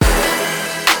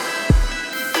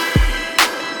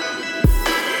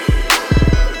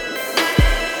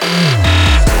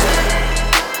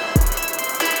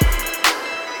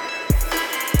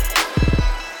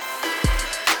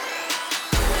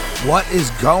What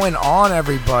is going on,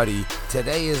 everybody?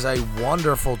 Today is a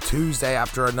wonderful Tuesday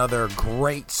after another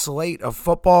great slate of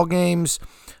football games.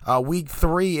 Week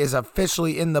 3 is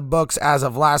officially in the books as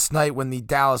of last night when the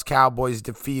Dallas Cowboys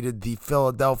defeated the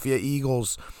Philadelphia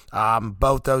Eagles.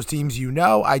 Both those teams,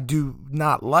 I do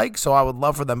not like, so I would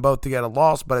love for them both to get a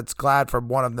loss, but it's glad for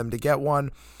one of them to get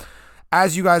one.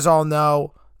 As you guys all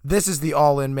know, this is the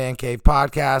All In Man Cave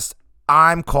podcast.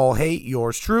 I'm Cole Haight,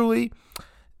 yours truly.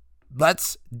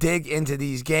 Let's dig into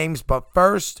these games, but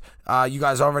first, you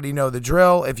guys already know the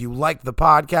drill. If you like the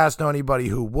podcast, know anybody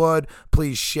who would,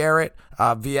 please share it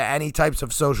via any types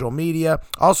of social media.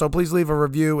 Also, please leave a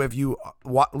review if you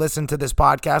listen to this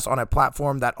podcast on a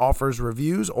platform that offers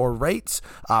reviews or rates.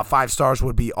 5 stars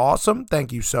would be awesome.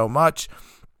 Thank you so much.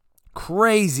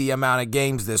 Crazy amount of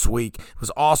games this week. It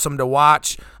was awesome to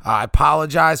watch. I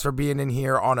apologize for being in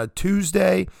here on a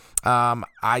Tuesday.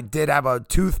 I did have a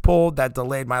tooth pulled that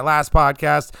delayed my last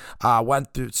podcast.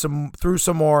 Went through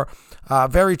some more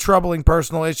very troubling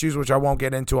personal issues, which I won't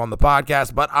get into on the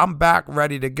podcast, but I'm back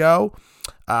ready to go.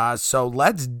 So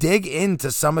let's dig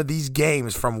into some of these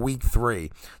games from week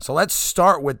 3. So let's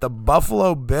start with the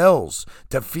Buffalo Bills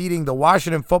defeating the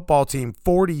Washington football team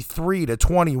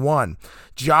 43-21.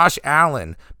 Josh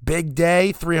Allen, big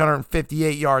day,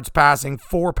 358 yards passing,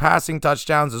 4 passing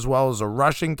touchdowns, as well as a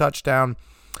rushing touchdown.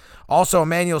 Also,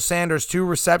 Emmanuel Sanders, 2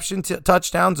 reception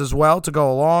touchdowns as well to go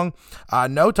along.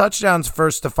 No touchdowns for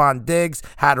Stephon Diggs.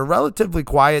 Had a relatively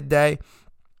quiet day.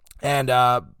 And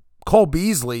Cole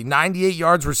Beasley, 98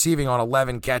 yards receiving on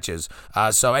 11 catches.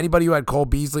 So anybody who had Cole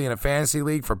Beasley in a fantasy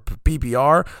league for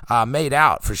PPR made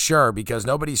out for sure, because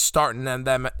nobody's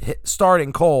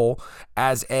starting Cole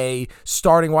as a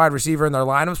starting wide receiver in their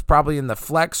lineups, probably in the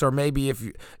flex, or maybe if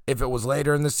it was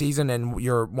later in the season and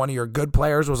one of your good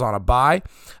players was on a bye.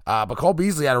 But Cole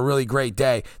Beasley had a really great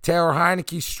day. Taylor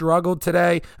Heinicke struggled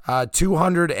today,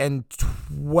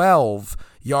 212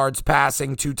 yards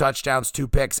passing, 2 touchdowns, 2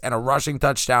 picks, and a rushing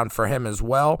touchdown for him as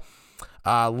well.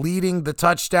 Leading the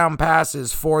touchdown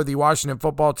passes for the Washington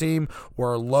football team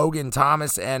were Logan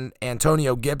Thomas and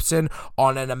Antonio Gibson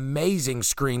on an amazing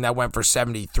screen that went for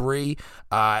 73.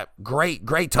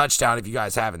 Great touchdown if you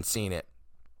guys haven't seen it.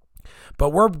 But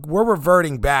we're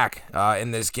reverting back in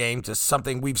this game to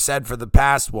something we've said for the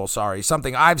past,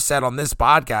 something I've said on this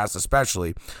podcast,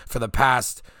 especially for the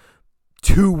past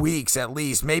 2 weeks at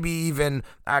least, maybe even,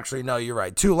 actually, no, you're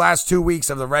right, last 2 weeks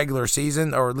of the regular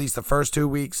season, or at least the first 2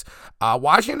 weeks.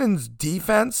 Washington's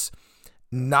defense,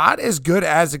 not as good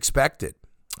as expected.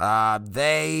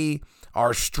 They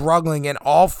are struggling in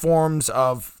all forms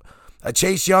of,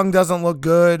 Chase Young doesn't look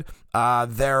good.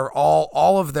 They're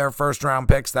all of their first round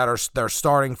picks that are they're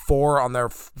starting 4 on their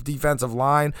defensive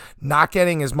line, not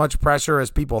getting as much pressure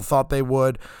as people thought they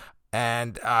would.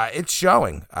 And it's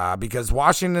showing because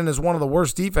Washington is one of the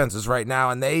worst defenses right now,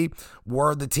 and they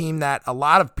were the team that a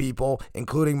lot of people,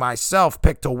 including myself,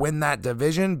 picked to win that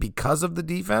division because of the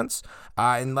defense.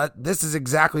 This is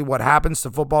exactly what happens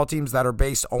to football teams that are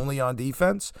based only on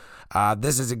defense.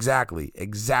 This is exactly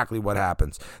what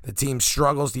happens. The team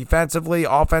struggles defensively.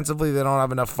 Offensively, they don't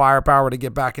have enough firepower to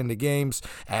get back into games,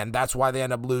 and that's why they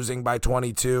end up losing by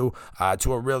 22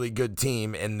 to a really good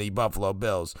team in the Buffalo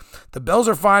Bills. The Bills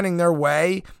are finding their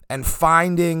way and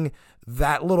finding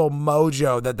that little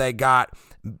mojo that they got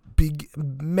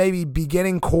maybe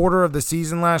beginning quarter of the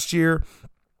season last year.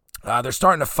 They're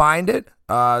starting to find it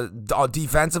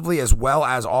defensively as well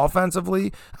as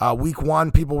offensively. Week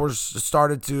 1, people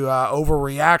started to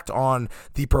overreact on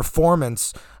the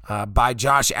performance by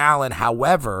Josh Allen.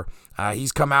 However,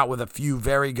 he's come out with a few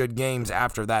very good games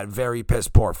after that very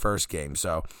piss-poor first game.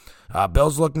 So,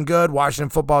 Bills looking good. Washington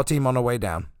football team on the way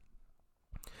down.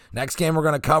 Next game we're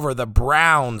going to cover, the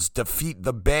Browns defeat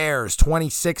the Bears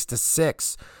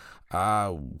 26-6.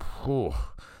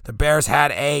 The Bears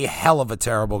had a hell of a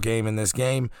terrible game in this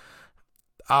game.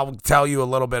 I'll tell you a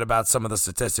little bit about some of the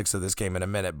statistics of this game in a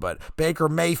minute, but Baker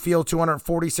Mayfield,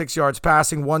 246 yards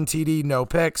passing, 1 TD, no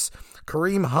picks.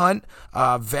 Kareem Hunt,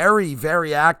 very,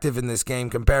 very active in this game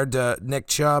compared to Nick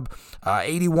Chubb.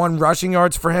 81 rushing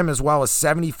yards for him, as well as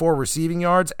 74 receiving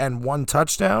yards and 1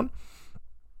 touchdown.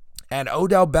 And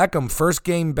Odell Beckham, first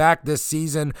game back this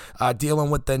season, dealing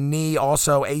with the knee,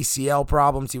 also ACL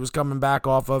problems he was coming back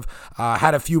off of.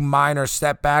 Had a few minor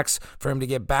setbacks for him to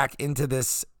get back into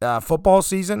this football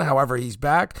season. However, he's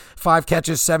back. 5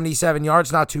 catches, 77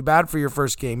 yards, not too bad for your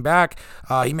first game back.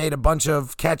 He made a bunch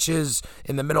of catches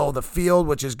in the middle of the field,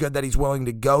 which is good that he's willing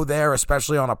to go there,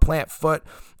 especially on a plant foot.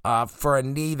 For a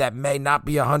knee that may not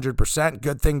be 100%.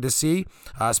 Good thing to see,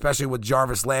 especially with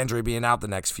Jarvis Landry being out the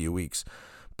next few weeks.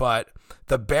 But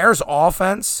the Bears'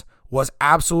 offense was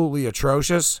absolutely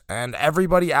atrocious, and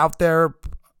everybody out there,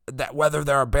 that whether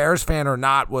they're a Bears fan or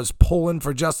not, was pulling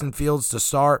for Justin Fields to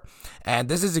start. And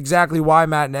this is exactly why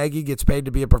Matt Nagy gets paid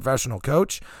to be a professional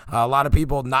coach. A lot of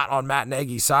people not on Matt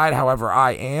Nagy's side, however,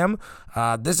 I am.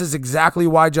 This is exactly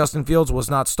why Justin Fields was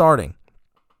not starting.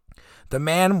 The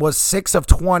man was 6 of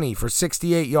 20 for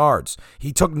 68 yards.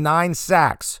 He took 9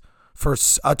 sacks for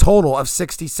a total of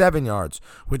 67 yards,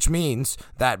 which means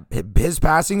that his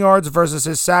passing yards versus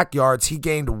his sack yards, he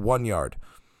gained 1 yard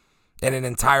in an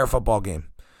entire football game.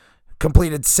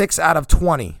 Completed 6 out of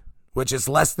 20, which is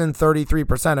less than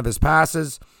 33% of his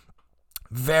passes.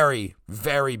 Very,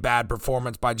 very bad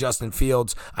performance by Justin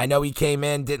Fields. I know he came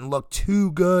in, didn't look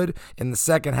too good in the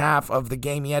second half of the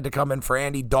game. He had to come in for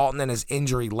Andy Dalton and his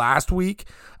injury last week,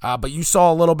 but you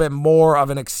saw a little bit more of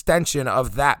an extension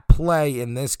of that play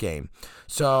in this game.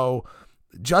 So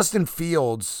Justin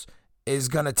Fields is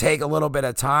going to take a little bit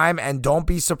of time, and don't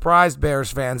be surprised, Bears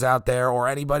fans out there, or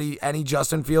any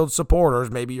Justin Fields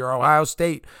supporters, maybe your Ohio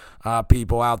State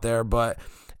people out there, but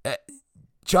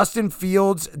Justin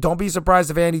Fields, don't be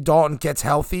surprised if Andy Dalton gets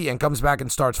healthy and comes back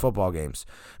and starts football games,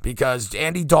 because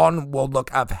Andy Dalton will look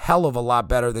a hell of a lot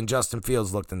better than Justin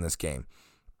Fields looked in this game.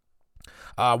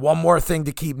 One more thing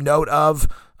to keep note of,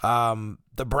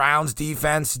 the Browns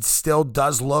defense still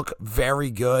does look very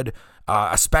good,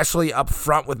 especially up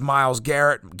front with Myles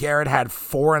Garrett. Garrett had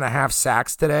 4.5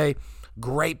 sacks today.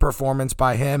 Great performance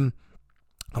by him.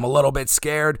 I'm a little bit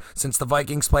scared since the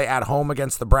Vikings play at home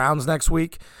against the Browns next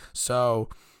week. So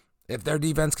if their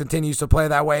defense continues to play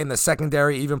that way and the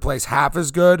secondary even plays half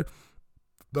as good,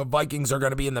 the Vikings are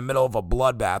going to be in the middle of a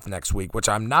bloodbath next week, which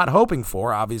I'm not hoping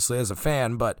for, obviously, as a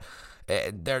fan, but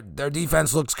their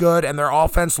defense looks good, and their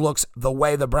offense looks the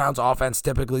way the Browns' offense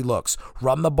typically looks.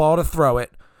 Run the ball to throw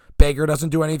it. Baker doesn't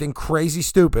do anything crazy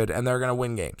stupid, and they're going to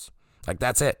win games. Like,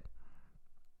 that's it.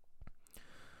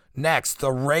 Next,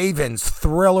 the Ravens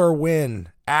thriller win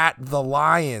at the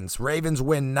Lions. Ravens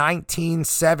win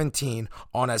 19-17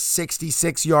 on a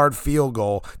 66-yard field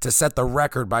goal to set the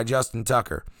record by Justin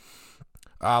Tucker.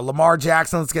 Lamar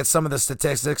Jackson, let's get some of the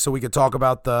statistics so we could talk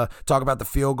about the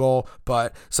field goal.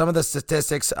 But some of the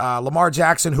statistics, Lamar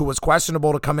Jackson, who was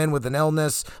questionable to come in with an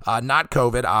illness, not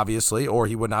COVID, obviously, or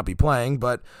he would not be playing,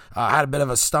 but had a bit of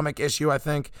a stomach issue, I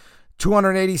think.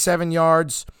 287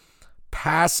 yards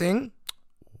passing.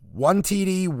 1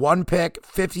 TD, 1 pick,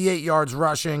 58 yards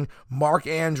rushing. Mark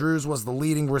Andrews was the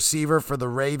leading receiver for the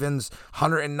Ravens,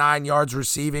 109 yards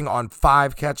receiving on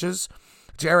 5 catches.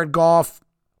 Jared Goff,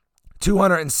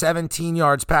 217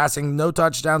 yards passing, no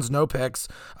touchdowns, no picks.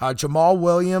 Jamal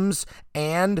Williams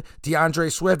and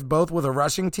DeAndre Swift both with a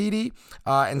rushing TD.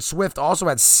 And Swift also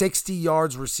had 60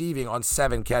 yards receiving on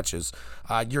 7 catches.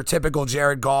 Your typical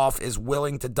Jared Goff is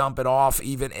willing to dump it off.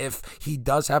 Even if he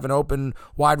does have an open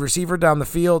wide receiver down the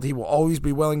field, he will always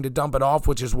be willing to dump it off,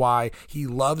 which is why he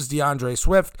loves DeAndre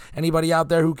Swift. Anybody out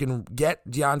there who can get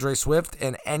DeAndre Swift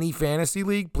in any fantasy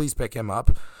league, please pick him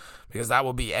up, because that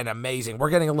will be an amazing. We're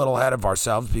getting a little ahead of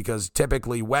ourselves because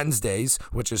typically Wednesdays,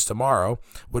 which is tomorrow,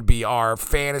 would be our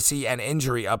fantasy and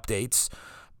injury updates.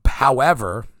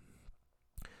 However,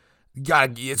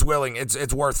 it's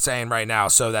worth saying right now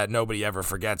so that nobody ever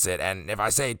forgets it. And if I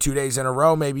say 2 days in a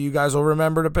row, maybe you guys will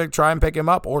remember to try and pick him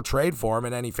up or trade for him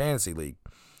in any fantasy league.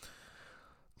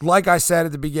 Like I said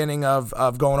at the beginning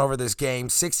of going over this game,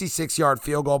 66-yard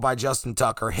field goal by Justin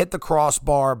Tucker. Hit the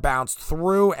crossbar, bounced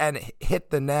through, and hit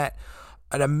the net.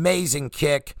 An amazing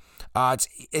kick.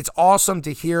 It's awesome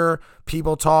to hear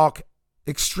people talk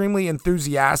extremely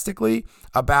enthusiastically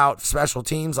about special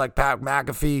teams like Pat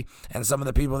McAfee and some of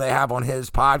the people they have on his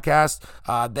podcast.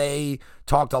 They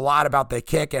talked a lot about the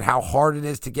kick and how hard it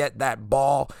is to get that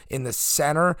ball in the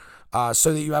center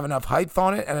so that you have enough height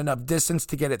on it and enough distance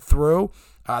to get it through.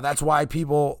 That's why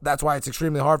it's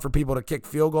extremely hard for people to kick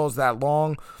field goals that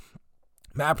long.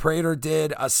 Matt Prater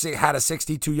had a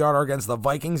 62-yarder against the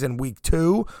Vikings in week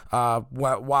 2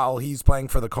 while he's playing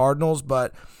for the Cardinals,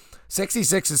 but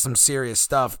 66 is some serious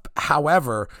stuff.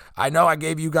 However, I know I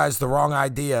gave you guys the wrong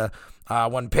idea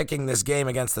when picking this game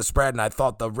against the spread, and I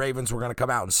thought the Ravens were going to come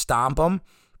out and stomp them.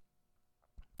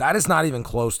 That is not even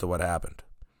close to what happened.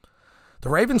 The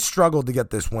Ravens struggled to get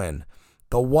this win.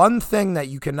 The one thing that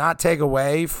you cannot take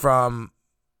away from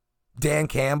Dan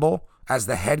Campbell as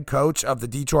the head coach of the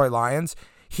Detroit Lions,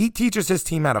 he teaches his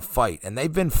team how to fight, and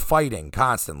they've been fighting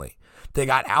constantly. They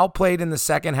got outplayed in the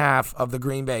second half of the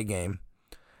Green Bay game.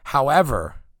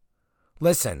 However,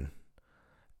 listen,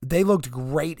 they looked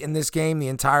great in this game the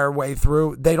entire way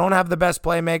through. They don't have the best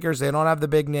playmakers. They don't have the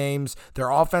big names.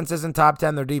 Their offense isn't top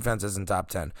 10. Their defense isn't top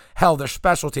 10. Hell, their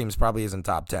special teams probably isn't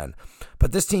top 10.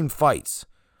 But this team fights.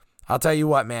 I'll tell you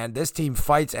what, man, this team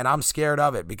fights, and I'm scared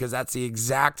of it because that's the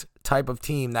exact type of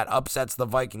team that upsets the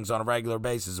Vikings on a regular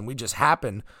basis, and we just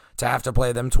happen to have to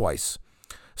play them twice.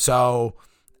 So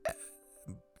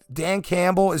Dan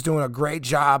Campbell is doing a great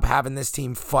job having this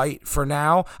team fight for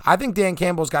now. I think Dan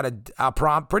Campbell's got a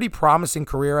pretty promising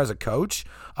career as a coach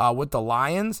with the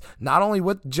Lions, not only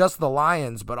with just the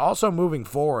Lions, but also moving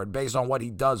forward based on what he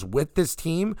does with this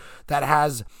team that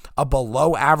has a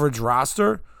below average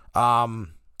roster.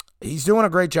 He's doing a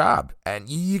great job, and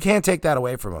you can't take that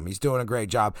away from him. He's doing a great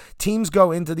job. Teams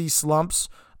go into these slumps,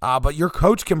 but your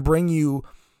coach can bring you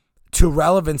to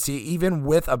relevancy even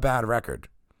with a bad record.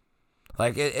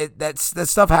 Like that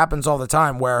stuff happens all the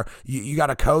time where you got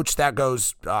a coach that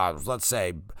goes, let's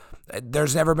say,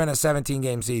 there's never been a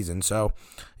 17-game season, so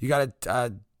you got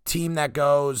a team that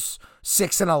goes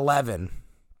 6-11.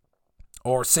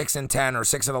 Or 6-10 or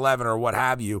 6-11 or what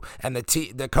have you, and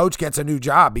the coach gets a new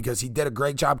job because he did a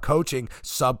great job coaching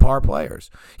subpar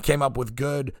players. He came up with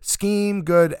good scheme,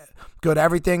 good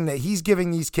everything that he's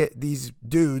giving these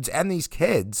dudes and these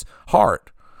kids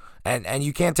heart, and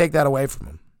you can't take that away from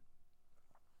him.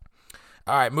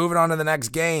 All right, moving on to the next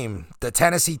game. The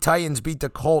Tennessee Titans beat the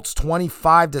Colts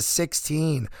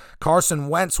 25-16. Carson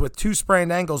Wentz with 2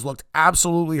 sprained ankles looked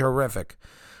absolutely horrific.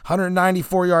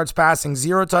 194 yards passing,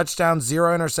 0 touchdowns,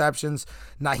 0 interceptions.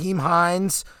 Nyheim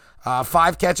Hines,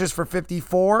 5 catches for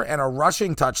 54 and a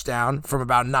rushing touchdown from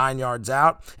about 9 yards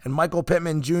out. And Michael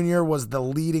Pittman Jr. was the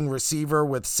leading receiver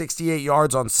with 68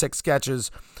 yards on 6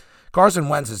 catches. Carson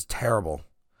Wentz is terrible.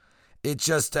 It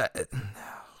just...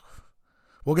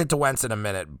 we'll get to Wentz in a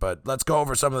minute, but let's go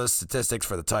over some of the statistics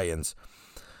for the Titans.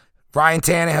 Ryan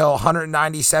Tannehill,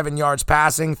 197 yards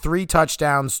passing, 3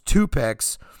 touchdowns, 2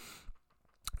 picks.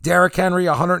 Derrick Henry,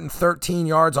 113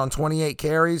 yards on 28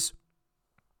 carries.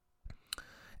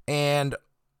 And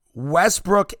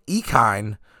Westbrook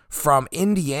Ekine from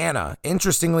Indiana.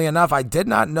 Interestingly enough, I did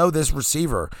not know this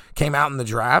receiver came out in the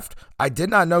draft. I did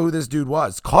not know who this dude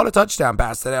was. Caught a touchdown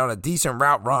pass today on a decent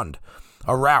route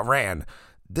ran.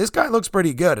 This guy looks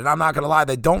pretty good, and I'm not going to lie,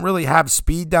 they don't really have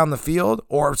speed down the field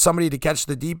or somebody to catch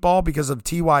the deep ball because of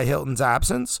T.Y. Hilton's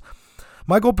absence.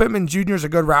 Michael Pittman Jr. is a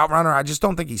good route runner. I just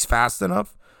don't think he's fast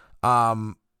enough.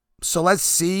 So let's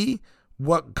see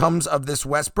what comes of this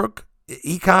Westbrook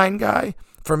Ekine guy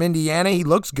from Indiana. He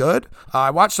looks good.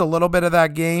 I watched a little bit of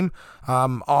that game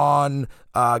on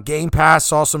Game Pass.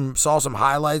 Saw some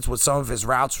highlights with some of his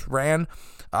routes ran.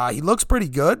 He looks pretty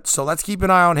good, so let's keep an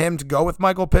eye on him to go with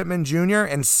Michael Pittman Jr.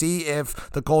 and see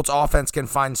if the Colts offense can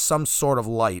find some sort of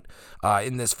light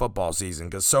in this football season,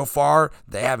 because so far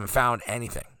they haven't found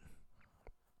anything.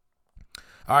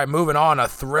 All right, moving on, a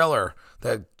thriller.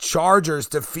 The Chargers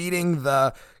defeating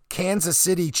the Kansas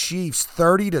City Chiefs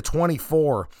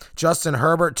 30-24. Justin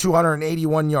Herbert,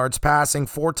 281 yards passing,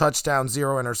 4 touchdowns,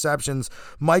 0 interceptions.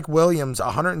 Mike Williams,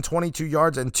 122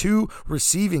 yards and 2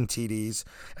 receiving TDs,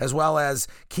 as well as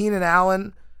Keenan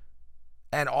Allen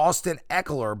and Austin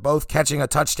Eckler both catching a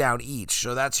touchdown each.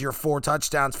 So that's your 4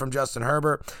 touchdowns from Justin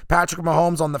Herbert. Patrick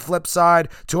Mahomes on the flip side,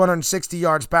 260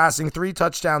 yards passing, 3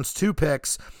 touchdowns, 2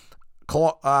 picks.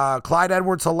 Clyde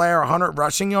Edwards-Helaire, 100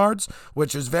 rushing yards,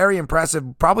 which is very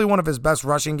impressive. Probably one of his best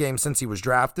rushing games since he was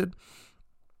drafted.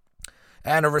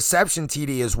 And a reception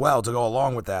TD as well to go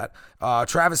along with that.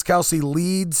 Travis Kelce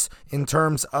leads in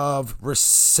terms of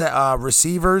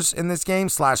receivers in this game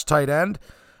 / tight end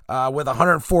with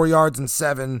 104 yards and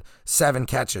 7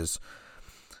 catches.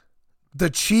 The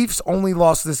Chiefs only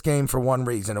lost this game for one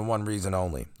reason and one reason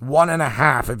only.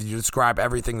 1.5 if you describe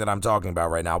everything that I'm talking about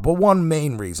right now. But one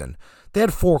main reason. They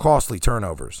had 4 costly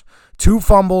turnovers. 2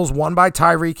 fumbles, one by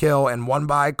Tyreek Hill and one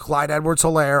by Clyde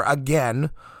Edwards-Helaire,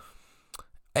 again,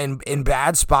 in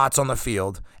bad spots on the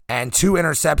field. And 2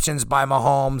 interceptions by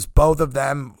Mahomes, both of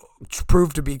them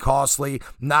proved to be costly.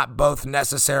 Not both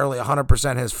necessarily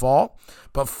 100% his fault.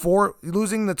 But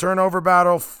losing the turnover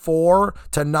battle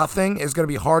 4-0 is going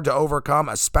to be hard to overcome,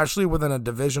 especially within a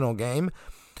divisional game.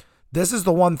 This is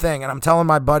the one thing, and I'm telling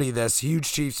my buddy this,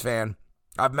 huge Chiefs fan.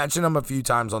 I've mentioned him a few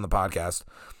times on the podcast.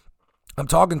 I'm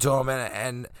talking to him,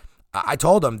 and I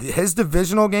told him his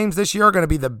divisional games this year are going to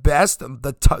be the best,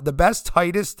 the best,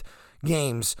 tightest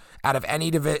games out of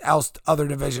any other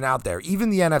division out there, even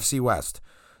the NFC West.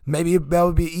 Maybe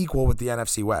they'll be equal with the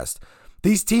NFC West.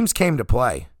 These teams came to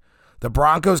play. The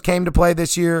Broncos came to play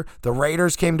this year. The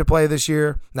Raiders came to play this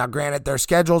year. Now, granted, their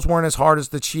schedules weren't as hard as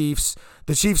the Chiefs.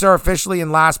 The Chiefs are officially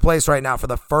in last place right now for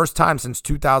the first time since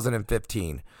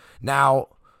 2015. Now,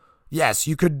 yes,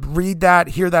 you could read that,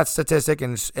 hear that statistic,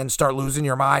 and start losing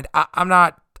your mind. I'm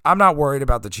not worried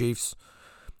about the Chiefs.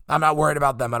 I'm not worried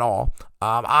about them at all.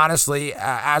 Honestly,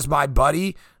 as my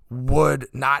buddy would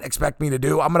not expect me to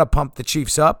do. I'm going to pump the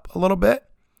Chiefs up a little bit.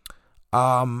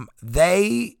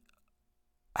 They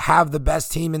have the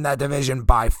best team in that division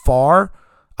by far.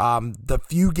 The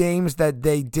few games that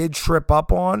they did trip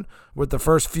up on with the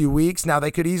first few weeks, now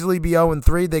they could easily be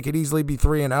 0-3. They could easily be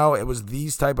 3-0. It was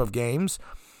these type of games.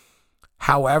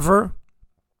 However,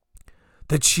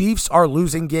 the Chiefs are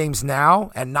losing games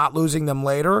now and not losing them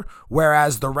later,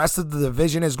 whereas the rest of the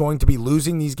division is going to be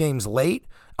losing these games late,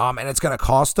 and it's going to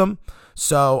cost them.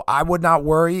 So I would not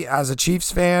worry as a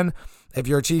Chiefs fan. If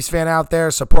you're a Chiefs fan out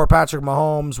there, support Patrick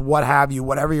Mahomes, what have you,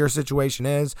 whatever your situation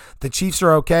is. The Chiefs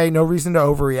are okay. No reason to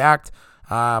overreact.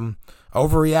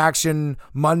 Overreaction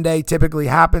Monday typically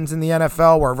happens in the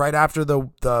NFL, where right after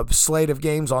the slate of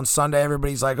games on Sunday,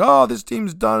 everybody's like, oh, this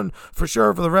team's done for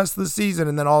sure for the rest of the season.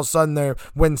 And then all of a sudden they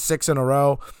win 6 in a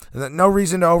row. And no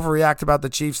reason to overreact about the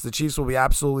Chiefs. The Chiefs will be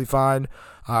absolutely fine.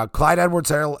 Clyde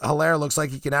Edwards-Helaire looks like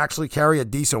he can actually carry a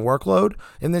decent workload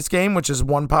in this game, which is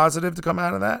one positive to come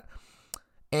out of that.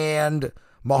 And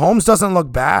Mahomes doesn't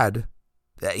look bad.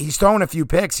 He's throwing a few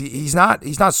picks. He's not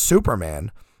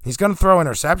Superman. He's going to throw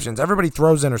interceptions. Everybody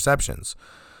throws interceptions.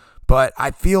 But I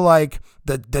feel like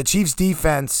the Chiefs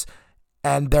defense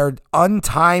and their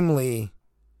untimely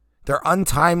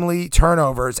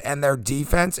turnovers and their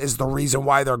defense is the reason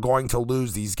why they're going to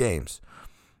lose these games.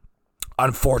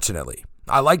 Unfortunately.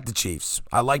 I like the Chiefs.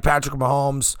 I like Patrick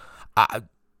Mahomes.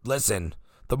 Listen,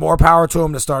 the more power to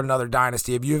him to start another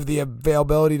dynasty. If you have the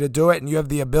availability to do it and you have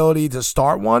the ability to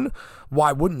start one,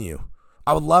 why wouldn't you?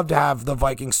 I would love to have the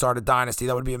Vikings start a dynasty.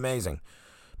 That would be amazing.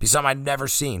 Be something I'd never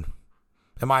seen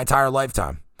in my entire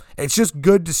lifetime. It's just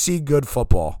good to see good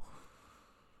football.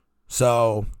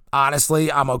 So,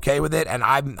 honestly, I'm okay with it, and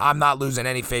I'm not losing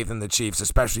any faith in the Chiefs,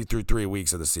 especially through 3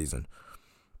 weeks of the season.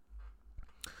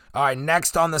 All right,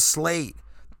 next on the slate,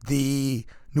 the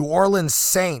New Orleans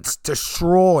Saints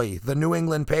destroy the New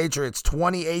England Patriots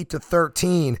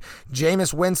 28-13.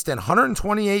 Jameis Winston,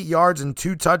 128 yards and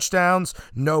 2 touchdowns,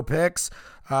 no picks.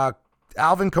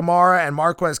 Alvin Kamara and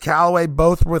Marquez Callaway,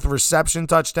 both with reception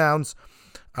touchdowns.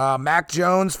 Mac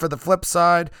Jones, for the flip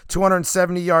side,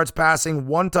 270 yards passing,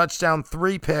 1 touchdown,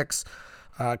 3 picks.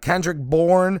 Kendrick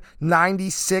Bourne,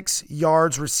 96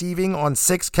 yards receiving on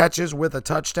 6 catches with a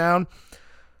touchdown.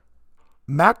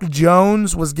 Mac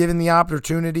Jones was given the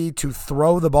opportunity to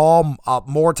throw the ball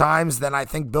more times than I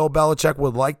think Bill Belichick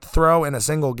would like to throw in a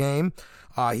single game.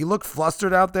 He looked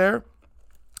flustered out there.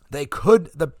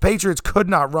 The Patriots could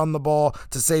not run the ball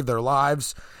to save their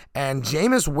lives. And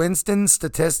Jameis Winston's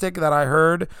statistic that I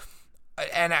heard,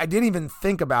 and I didn't even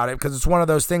think about it because it's one of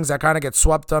those things that kind of gets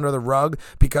swept under the rug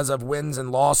because of wins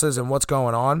and losses and what's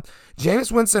going on. Jameis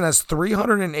Winston has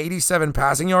 387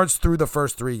 passing yards through the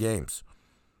first 3 games.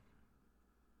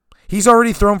 He's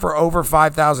already thrown for over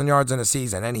 5,000 yards in a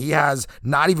season, and he has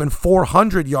not even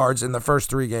 400 yards in the first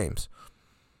 3 games.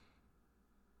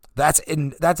 That's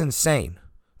insane.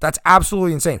 That's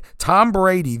absolutely insane. Tom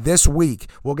Brady this week,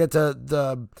 we'll get to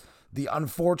the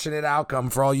unfortunate outcome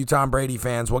for all you Tom Brady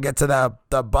fans. We'll get to the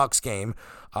Bucs game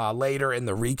later in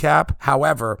the recap.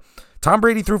 However, Tom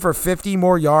Brady threw for 50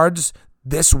 more yards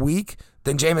this week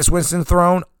than Jameis Winston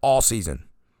thrown all season.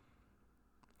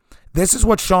 This is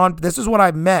what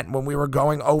I meant when we were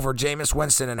going over Jameis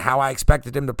Winston and how I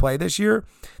expected him to play this year.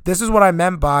 This is what I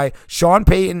meant by Sean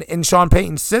Payton. In Sean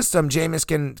Payton's system, Jameis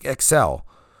can excel.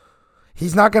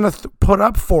 He's not going to put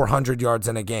up 400 yards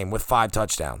in a game with 5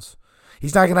 touchdowns.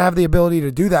 He's not going to have the ability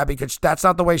to do that because that's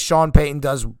not the way Sean Payton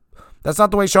does. That's not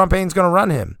the way Sean Payton's going to run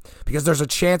him, because there's a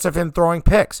chance of him throwing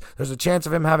picks. There's a chance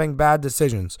of him having bad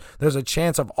decisions. There's a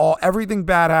chance of everything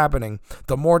bad happening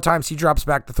the more times he drops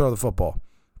back to throw the football.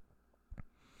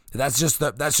 That's just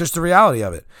the reality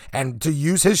of it. And to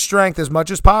use his strength as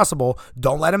much as possible,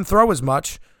 don't let him throw as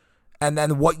much, and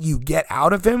then what you get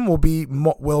out of him will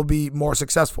be more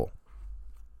successful.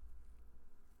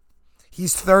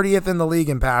 He's 30th in the league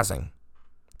in passing.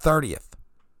 30th.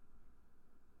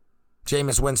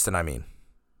 Jameis Winston, I mean.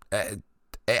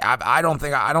 I don't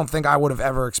think I would have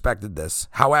ever expected this.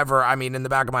 However, I mean, in the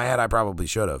back of my head, I probably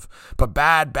should have. But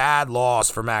bad loss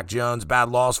for Mac Jones. Bad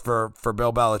loss for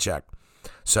Bill Belichick.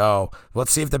 So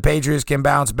let's see if the Patriots can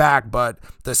bounce back. But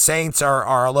the Saints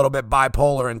are a little bit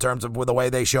bipolar in terms of the way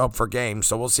they show up for games.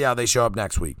 So we'll see how they show up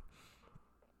next week.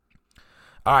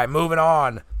 All right, moving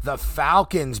on. The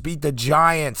Falcons beat the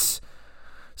Giants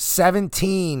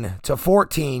 17-14.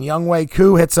 Younghoe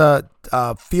Koo hits a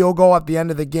field goal at the end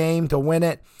of the game to win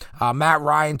it. Matt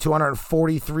Ryan,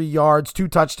 243 yards, 2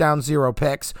 touchdowns, 0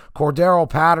 picks. Cordero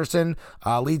Patterson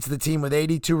leads the team with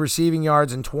 82 receiving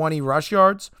yards and 20 rush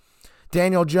yards.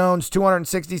 Daniel Jones,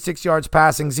 266 yards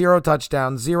passing, 0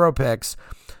 touchdowns, 0 picks.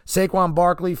 Saquon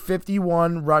Barkley,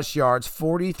 51 rush yards,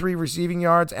 43 receiving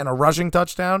yards, and a rushing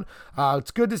touchdown.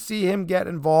 It's good to see him get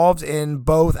involved in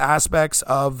both aspects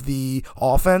of the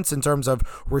offense in terms of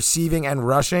receiving and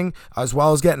rushing, as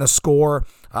well as getting a score.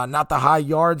 Not the high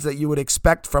yards that you would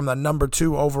expect from the number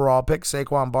 2 overall pick,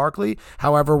 Saquon Barkley.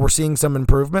 However, we're seeing some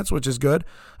improvements, which is good,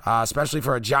 especially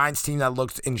for a Giants team that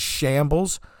looks in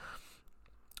shambles.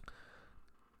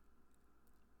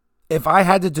 If I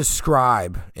had to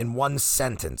describe in one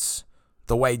sentence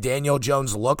the way Daniel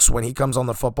Jones looks when he comes on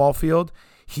the football field,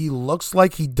 he looks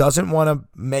like he doesn't want to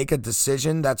make a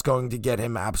decision that's going to get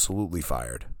him absolutely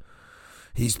fired.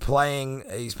 He's playing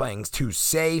too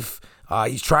safe.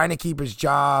 He's trying to keep his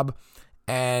job,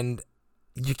 and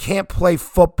you can't play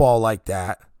football like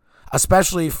that,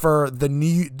 especially for the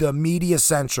media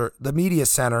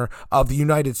center of the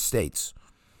United States.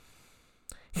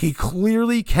 He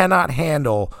clearly cannot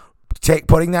handle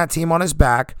putting that team on his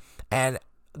back, and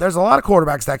there's a lot of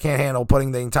quarterbacks that can't handle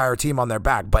putting the entire team on their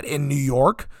back, but in New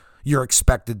York, you're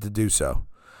expected to do so,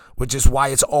 which is why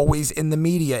it's always in the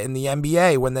media in the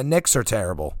NBA when the Knicks are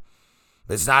terrible.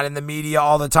 It's not in the media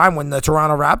all the time when the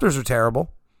Toronto Raptors are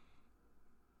terrible.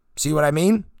 See what I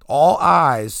mean? All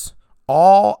eyes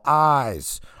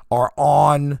are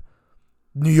on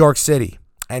New York City,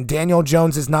 and Daniel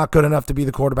Jones is not good enough to be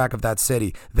the quarterback of that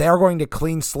city. They are going to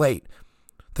clean slate.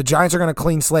 The Giants are going to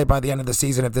clean slate by the end of the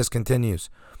season if this continues.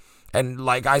 And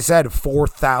like I said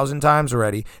 4,000 times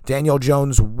already, Daniel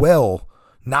Jones will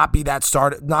not be the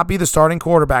starting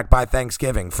quarterback by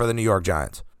Thanksgiving for the New York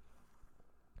Giants.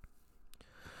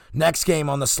 Next game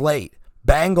on the slate,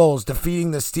 Bengals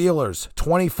defeating the Steelers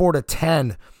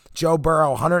 24-10. Joe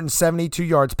Burrow, 172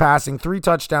 yards passing, 3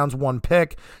 touchdowns, 1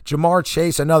 pick. Jamar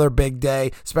Chase, another big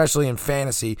day, especially in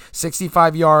fantasy.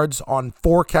 65 yards on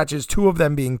 4 catches, 2 of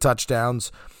them being touchdowns.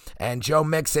 And Joe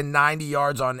Mixon, 90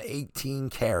 yards on 18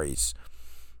 carries.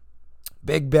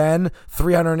 Big Ben,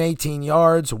 318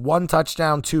 yards, 1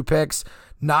 touchdown, 2 picks.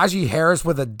 Najee Harris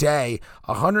with a day,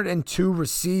 102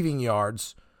 receiving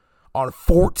yards on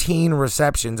 14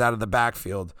 receptions out of the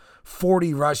backfield,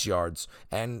 40 rush yards.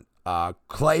 And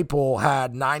Claypool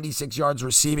had 96 yards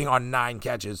receiving on 9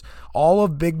 catches. All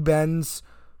of Big Ben's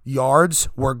yards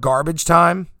were garbage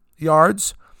time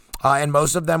yards, and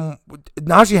most of them,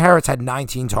 Najee Harris had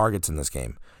 19 targets in this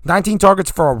game. 19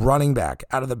 targets for a running back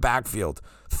out of the backfield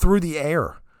through the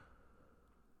air.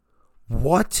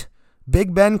 What?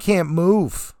 Big Ben can't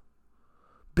move.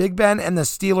 Big Ben and the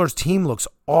Steelers team looks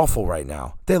awful right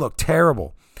now. They look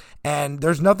terrible, and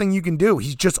there's nothing you can do.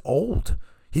 He's just old.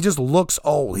 He just looks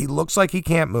old. He looks like he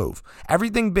can't move.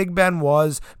 Everything Big Ben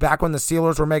was back when the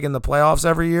Steelers were making the playoffs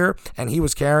every year and he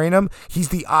was carrying them, he's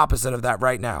the opposite of that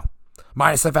right now.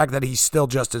 Minus the fact that he's still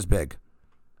just as big.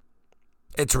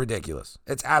 It's ridiculous.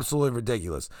 It's absolutely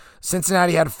ridiculous.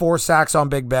 Cincinnati had 4 sacks on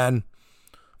Big Ben.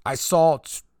 I saw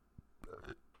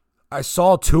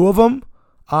 2 of them,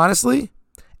 honestly,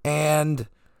 and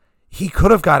he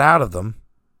could have got out of them.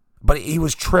 But he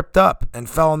was tripped up and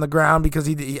fell on the ground because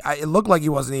it looked like he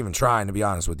wasn't even trying, to be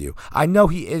honest with you. I know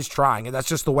he is trying, and that's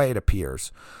just the way it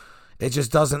appears. It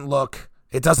just doesn't look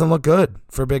good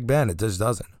for Big Ben. It just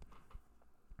doesn't.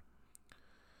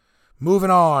 Moving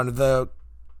on, the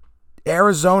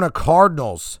Arizona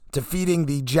Cardinals defeating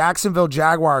the Jacksonville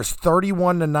Jaguars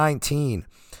 31-19.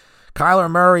 Kyler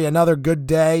Murray, another good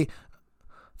day.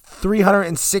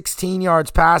 316 yards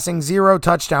passing, 0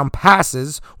 touchdown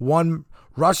passes, 1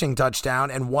 rushing touchdown,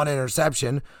 and 1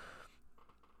 interception.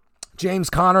 James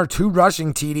Conner, 2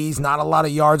 rushing TDs, not a lot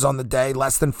of yards on the day,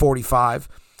 less than 45.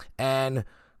 And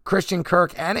Christian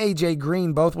Kirk and A.J.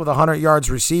 Green both with 100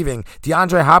 yards receiving.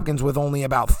 DeAndre Hopkins with only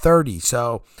about 30.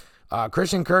 So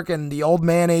Christian Kirk and the old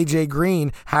man A.J.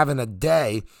 Green having a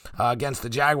day against the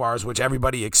Jaguars, which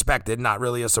everybody expected. Not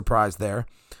really a surprise there.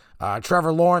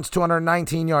 Trevor Lawrence,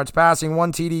 219 yards passing,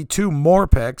 1 TD, 2 more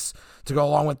picks to go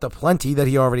along with the plenty that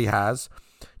he already has.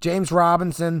 James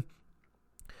Robinson,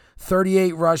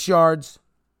 38 rush yards.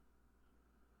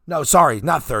 No, sorry,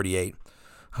 not 38.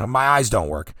 My eyes don't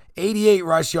work. 88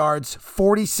 rush yards,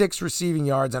 46 receiving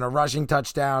yards, and a rushing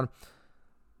touchdown.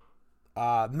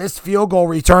 Missed field goal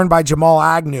returned by Jamal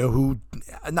Agnew, who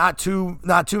not too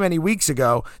many weeks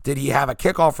ago did he have a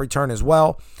kickoff return as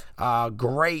well.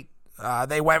 Great.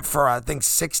 They went for, I think,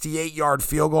 68-yard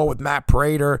field goal with Matt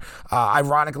Prater.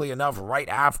 Ironically enough, right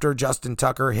after Justin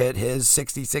Tucker hit his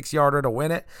 66-yarder to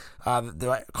win it.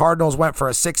 The Cardinals went for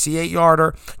a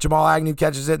 68-yarder. Jamal Agnew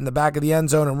catches it in the back of the end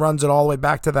zone and runs it all the way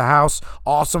back to the house.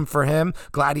 Awesome for him.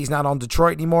 Glad he's not on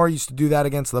Detroit anymore. He used to do that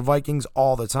against the Vikings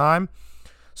all the time.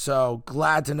 So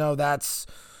glad to know that's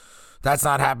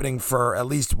not happening for at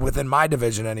least within my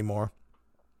division anymore.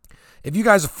 If you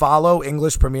guys follow the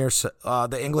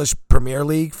English Premier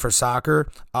League for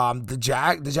soccer, the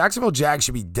Jacksonville Jags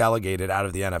should be delegated out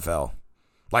of the NFL,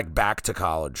 like back to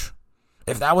college.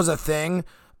 If that was a thing,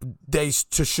 they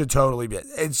should totally be.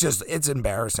 It's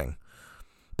embarrassing.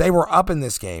 They were up in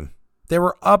this game. They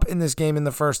were up in this game in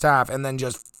the first half, and then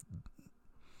just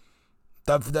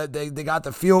they got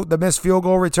the missed field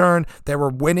goal return. They were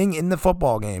winning in the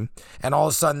football game, and all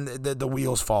of a sudden the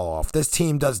wheels fall off. This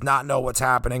team does not know what's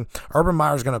happening. Urban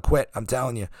Meyer's going to quit. I'm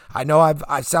telling you. I know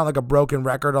I sound like a broken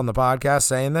record on the podcast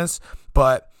saying this,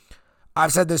 but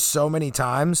I've said this so many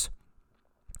times.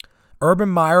 Urban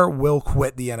Meyer will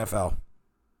quit the NFL.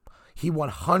 He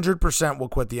 100% will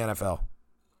quit the NFL.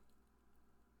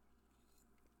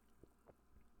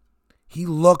 He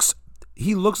looks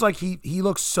like he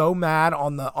looks so mad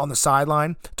on the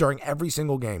sideline during every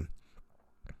single game.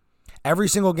 Every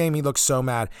single game he looks so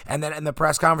mad. And then in the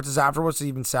press conferences afterwards, it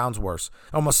even sounds worse.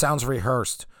 It almost sounds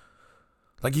rehearsed.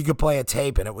 Like you could play a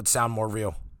tape and it would sound more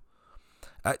real.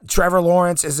 Trevor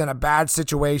Lawrence is in a bad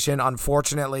situation,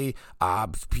 unfortunately,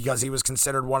 because he was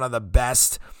considered one of the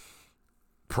best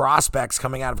prospects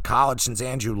coming out of college since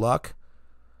Andrew Luck.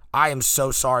 I am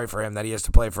so sorry for him that he has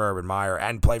to play for Urban Meyer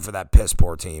and play for that piss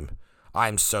poor team. I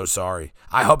am so sorry.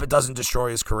 I hope it doesn't destroy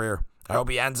his career. I hope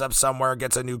he ends up somewhere,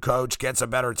 gets a new coach, gets a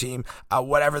better team.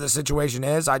 Whatever the situation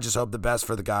is, I just hope the best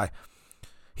for the guy.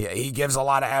 He gives a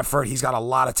lot of effort. He's got a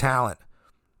lot of talent.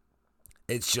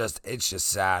 It's just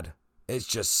sad. It's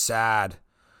just sad.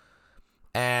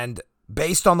 And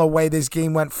based on the way this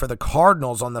game went for the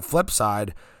Cardinals on the flip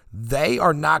side, they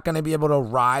are not going to be able to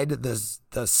ride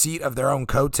the seat of their own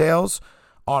coattails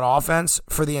on offense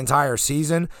for the entire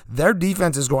season. Their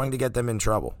defense is going to get them in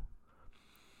trouble.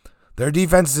 Their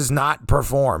defense does not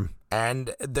perform,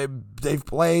 and they've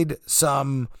played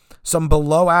some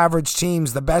below average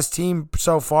teams. The best team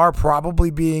so far probably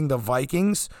being the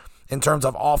Vikings in terms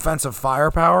of offensive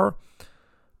firepower,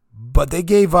 but they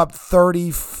gave up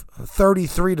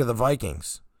 33 to the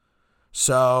Vikings.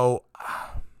 So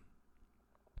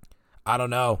I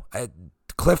don't know.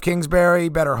 Cliff Kingsbury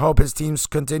better hope his team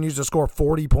continues to score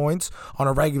 40 points on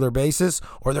a regular basis,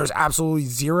 or there's absolutely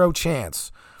zero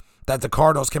chance that the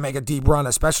Cardinals can make a deep run,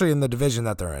 especially in the division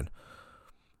that they're in.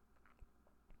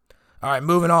 All right,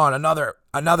 moving on. Another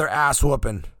ass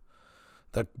whooping.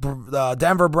 The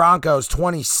Denver Broncos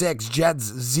 26, Jets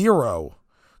 0.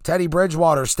 Teddy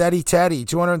Bridgewater, steady Teddy,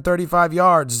 235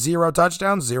 yards, 0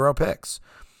 touchdowns, 0 picks.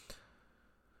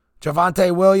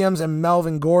 Javonte Williams and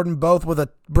Melvin Gordon both with a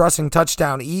rushing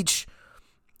touchdown each.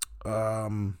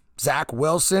 Zach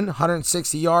Wilson,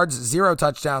 160 yards, 0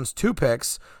 touchdowns, 2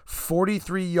 picks,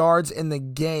 43 yards in the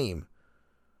game.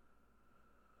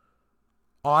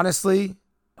 Honestly,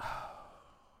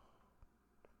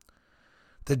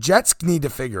 the Jets need to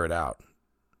figure it out.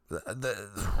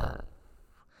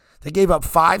 They gave up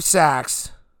 5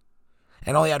 sacks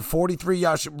and only had 43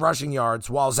 rushing yards,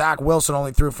 while Zach Wilson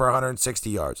only threw for 160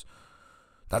 yards.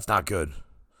 That's not good.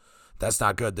 That's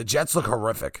not good. The Jets look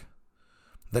horrific.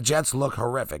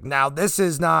 Now, this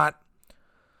is not...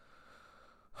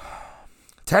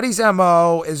 Teddy's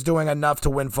MO is doing enough to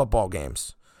win football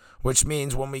games, which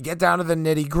means when we get down to the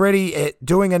nitty-gritty,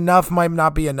 doing enough might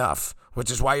not be enough, which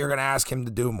is why you're going to ask him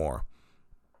to do more.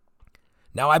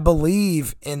 Now, I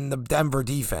believe in the Denver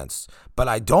defense, but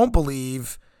I don't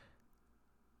believe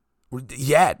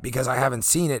yet, because I haven't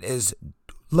seen it, is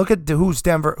look at who has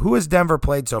Denver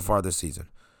played so far this season.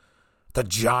 The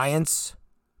Giants,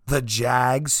 the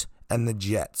Jags, and the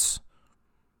Jets.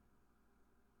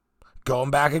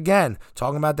 Going back again,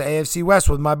 talking about the AFC West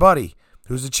with my buddy,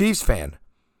 who's a Chiefs fan.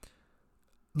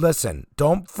 Listen,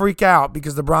 don't freak out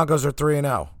because the Broncos are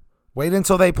 3-0. Wait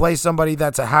until they play somebody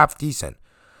that's a half decent.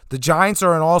 The Giants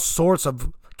are in all sorts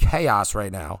of chaos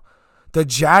right now. The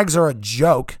Jags are a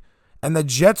joke, and the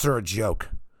Jets are a joke.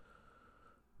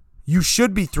 You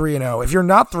should be 3-0. If you're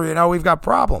not 3-0, we've got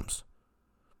problems.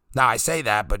 Now, I say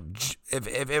that, but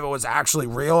if it was actually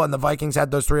real and the Vikings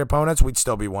had those 3 opponents, we'd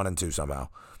still be 1-2 somehow.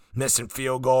 Missing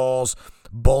field goals,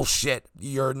 bullshit.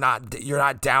 You're not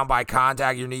down by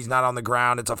contact. Your knee's not on the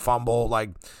ground. It's a fumble.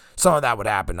 Like, some of that would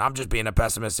happen. I'm just being a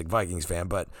pessimistic Vikings fan,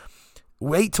 but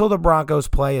wait till the Broncos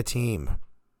play a team.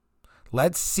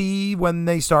 Let's see when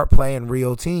they start playing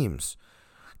real teams.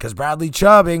 Because Bradley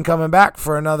Chubb ain't coming back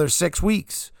for another 6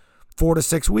 weeks. 4 to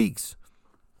 6 weeks.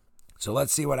 So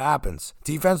let's see what happens.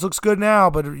 Defense looks good now,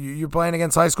 but you're playing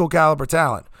against high school caliber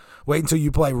talent. Wait until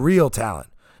you play real talent.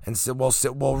 And so we'll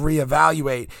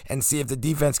reevaluate and see if the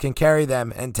defense can carry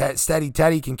them and steady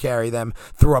Teddy can carry them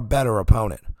through a better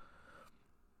opponent.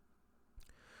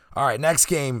 All right, next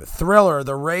game, thriller.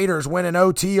 The Raiders win an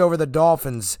OT over the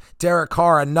Dolphins. Derek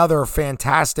Carr, another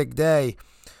fantastic day.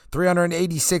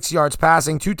 386 yards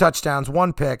passing, 2 touchdowns,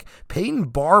 1 pick. Peyton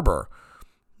Barber,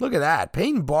 look at that.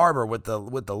 Peyton Barber with the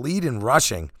lead in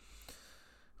rushing.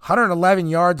 111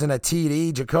 yards and a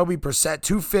TD. Jacoby Brissett,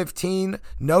 215,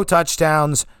 no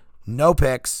touchdowns, no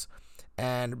picks.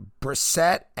 And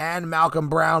Brissett and Malcolm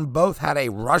Brown both had a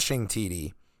rushing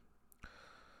TD.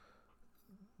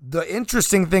 The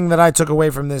interesting thing that I took away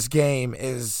from this game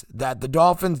is that the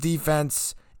Dolphins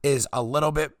defense is a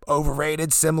little bit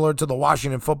overrated, similar to the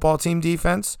Washington football team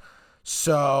defense.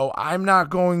 So I'm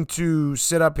not going to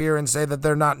sit up here and say that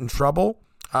they're not in trouble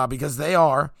because they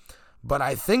are. But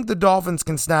I think the Dolphins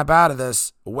can snap out of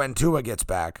this when Tua gets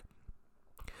back.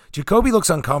 Jacoby looks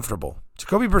uncomfortable.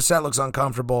 Jacoby Brissett looks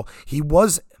uncomfortable. He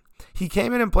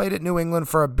came in and played at New England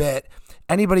for a bit.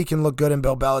 Anybody can look good in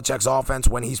Bill Belichick's offense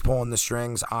when he's pulling the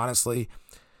strings, honestly.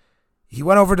 He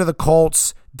went over to the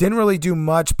Colts, didn't really do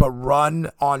much but run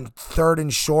on 3rd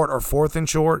and short or 4th and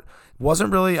short.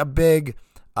 Wasn't really a big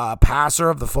passer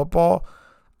of the football.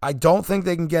 I don't think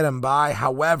they can get him by.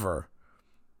 However,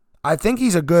 I think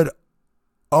he's a good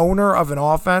owner of an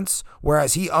offense,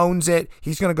 whereas he owns it.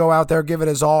 He's going to go out there, give it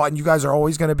his all, and you guys are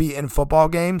always going to be in football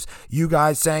games. You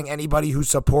guys saying anybody who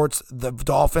supports the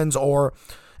Dolphins or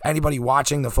anybody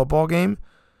watching the football game.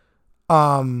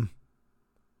 The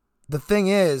thing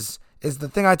is the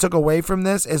thing I took away from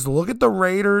this is look at the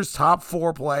Raiders' top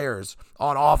 4 players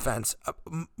on offense,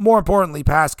 more importantly,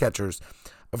 pass catchers,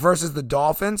 versus the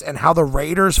Dolphins, and how the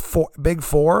Raiders' big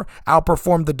 4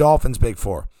 outperformed the Dolphins' big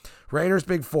 4. Raiders'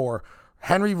 big 4,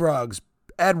 Henry Ruggs,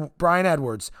 Brian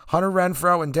Edwards, Hunter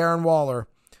Renfrow, and Darren Waller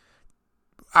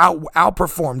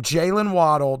outperformed Jalen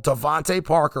Waddle, Devontae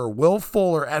Parker, Will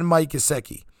Fuller, and Mike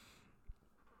Gesicki.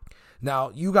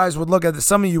 Now, you guys would look at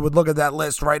some of you would look at that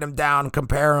list, write them down,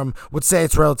 compare them, would say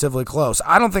it's relatively close.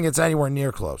 I don't think it's anywhere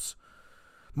near close.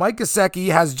 Mike Gesicki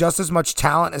has just as much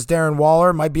talent as Darren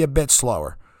Waller, might be a bit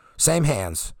slower. Same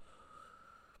hands.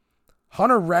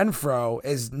 Hunter Renfrow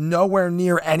is nowhere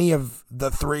near any of the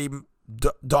 3.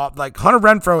 Like Hunter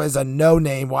Renfrow is a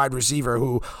no-name wide receiver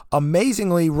who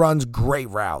amazingly runs great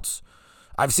routes.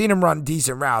 I've seen him run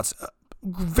decent routes.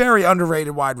 Very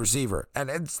underrated wide receiver, and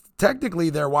it's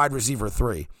technically their wide receiver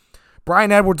 3.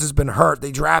 Brian Edwards has been hurt.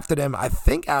 They drafted him, I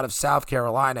think, out of South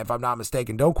Carolina, if I'm not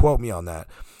mistaken. Don't quote me on that,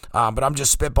 but I'm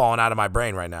just spitballing out of my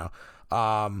brain right now.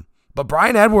 But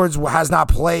Brian Edwards has not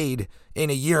played in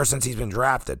a year since he's been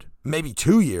drafted, maybe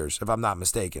 2 years, if I'm not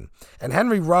mistaken. And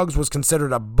Henry Ruggs was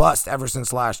considered a bust ever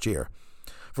since last year.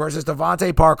 Versus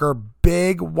Devontae Parker,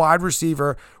 big wide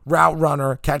receiver, route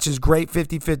runner, catches great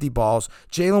 50-50 balls.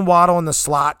 Jalen Waddle in the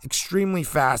slot, extremely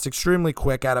fast, extremely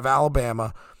quick out of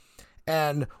Alabama.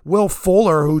 And Will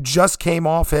Fuller, who just came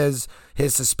off his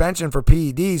suspension for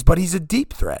PEDs, but he's a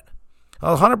deep threat.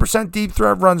 100% deep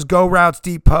threat, runs go routes,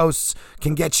 deep posts,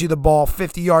 can get you the ball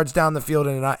 50 yards down the field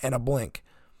in a blink.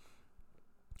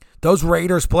 Those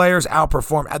Raiders players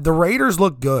outperform. The Raiders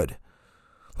look good.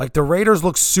 Like, the Raiders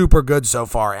look super good so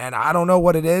far, and I don't know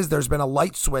what it is. There's been a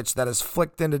light switch that has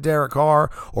flicked into Derek Carr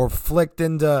or flicked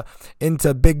into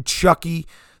Big Chucky,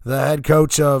 the head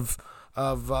coach of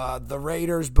the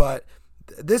Raiders, but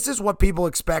this is what people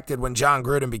expected when John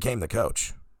Gruden became the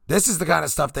coach. This is the kind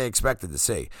of stuff they expected to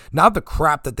see, not the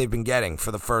crap that they've been getting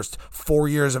for the first 4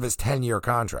 years of his 10-year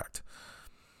contract.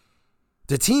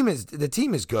 The team is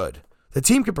good. The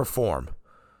team can perform.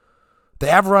 They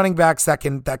have running backs that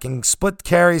can split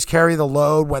carries, carry the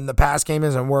load when the pass game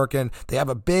isn't working. They have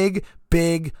a big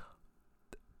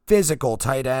physical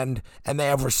tight end, and they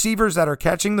have receivers that are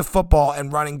catching the football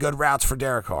and running good routes for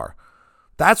Derek Carr.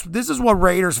 This is what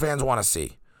Raiders fans want to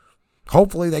see.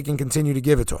 Hopefully they can continue to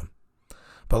give it to him.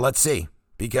 But let's see,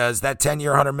 because that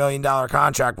 10-year, $100 million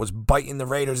contract was biting the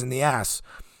Raiders in the ass.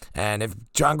 And if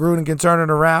John Gruden can turn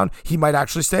it around, he might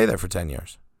actually stay there for 10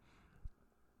 years.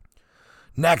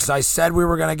 Next, I said we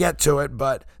were going to get to it,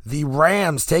 but the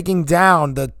Rams taking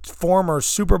down the former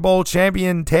Super Bowl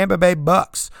champion Tampa Bay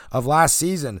Bucks of last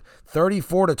season,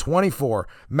 34-24.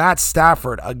 Matt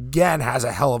Stafford again has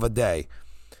a hell of a day.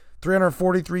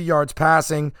 343 yards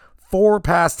passing, 4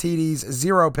 pass TDs,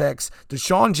 0 picks.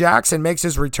 Deshaun Jackson makes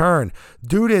his return.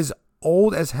 Dude is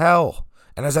old as hell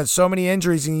and has had so many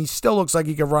injuries, and he still looks like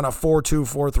he could run a 4.2,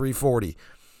 4.3 40.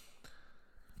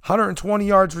 120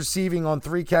 yards receiving on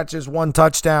 3 catches, 1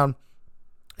 touchdown.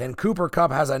 And Cooper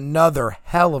Kupp has another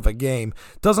hell of a game.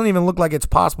 Doesn't even look like it's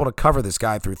possible to cover this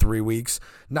guy through 3 weeks.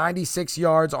 96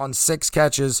 yards on 6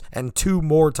 catches and 2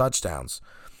 more touchdowns.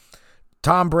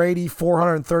 Tom Brady,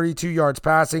 432 yards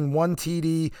passing, 1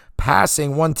 TD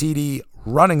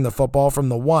running the football from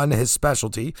the one, his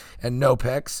specialty, and no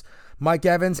picks. Mike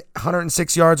Evans,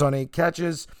 106 yards on 8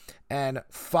 catches, and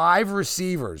 5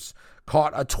 receivers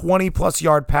caught a 20-plus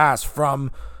yard pass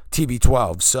from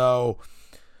TB12. So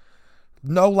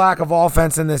no lack of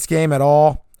offense in this game at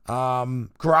all.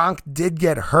 Gronk did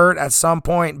get hurt at some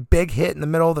point. Big hit in the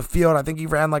middle of the field. I think he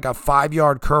ran like a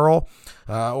 5-yard curl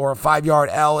or a 5-yard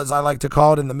L, as I like to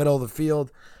call it, in the middle of the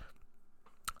field.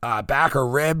 Back or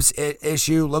ribs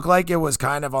issue. Looked like it was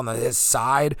kind of on his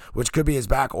side, which could be his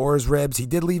back or his ribs. He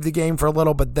did leave the game for a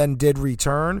little, but then did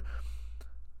return.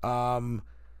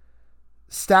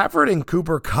 Stafford and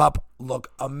Cooper Kupp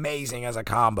look amazing as a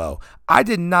combo. I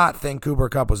did not think Cooper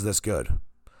Kupp was this good.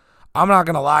 I'm not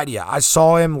going to lie to you. I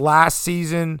saw him last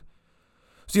season.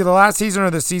 It was either last season or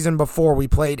the season before. We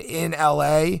played in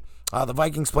L.A. The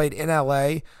Vikings played in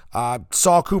L.A.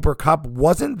 Saw Cooper Kupp.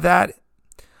 Wasn't that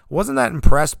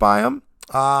impressed by him.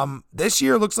 This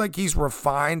year looks like he's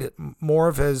refined more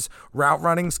of his route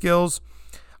running skills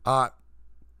and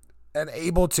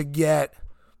able to get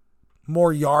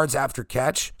more yards after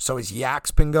catch. So his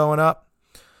yak's been going up.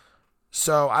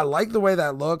 So I like the way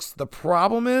that looks. The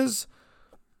problem is,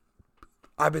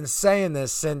 I've been saying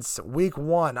this since week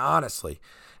 1, honestly,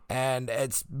 and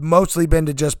it's mostly been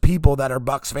to just people that are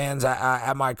Bucs fans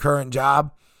at my current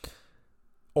job.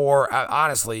 Or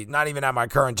honestly, not even at my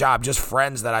current job, just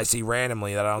friends that I see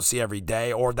randomly that I don't see every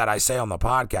day or that I say on the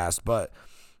podcast. But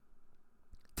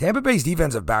Tampa Bay's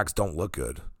defensive backs don't look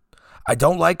good. I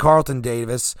don't like Carlton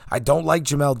Davis. I don't like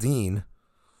Jamel Dean.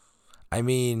 I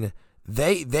mean,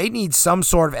 they need some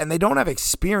sort of, and they don't have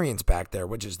experience back there,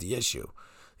 which is the issue.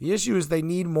 The issue is they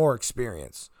need more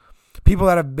experience. People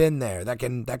that have been there that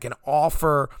can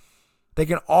offer. They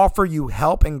can offer you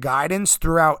help and guidance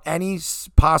throughout any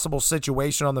possible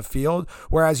situation on the field,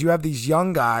 whereas you have these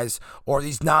young guys or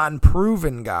these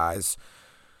non-proven guys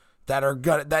that are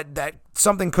good, that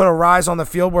something could arise on the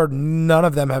field where none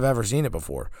of them have ever seen it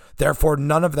before. Therefore,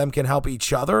 none of them can help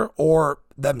each other or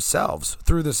themselves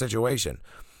through the situation,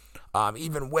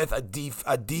 even with a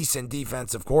decent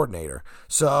defensive coordinator.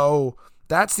 So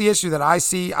that's the issue that I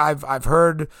see. I've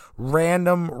heard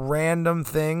random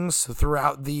things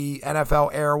throughout the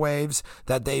NFL airwaves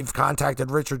that they've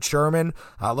contacted Richard Sherman.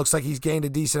 Looks like he's gained a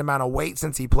decent amount of weight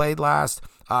since he played last.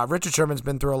 Richard Sherman's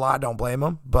been through a lot. Don't blame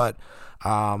him, but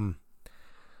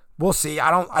we'll see.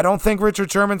 I don't think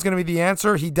Richard Sherman's going to be the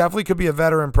answer. He definitely could be a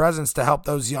veteran presence to help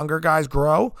those younger guys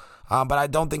grow. But I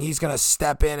don't think he's going to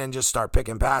step in and just start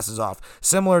picking passes off.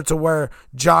 Similar to where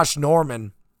Josh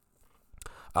Norman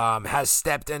has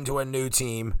stepped into a new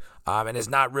team and is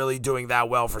not really doing that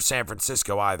well for San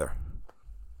Francisco either.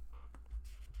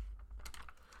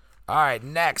 All right,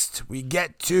 next we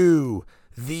get to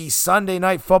the Sunday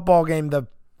night football game. The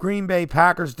Green Bay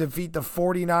Packers defeat the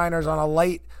 49ers on a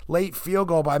late field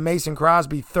goal by Mason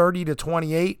Crosby,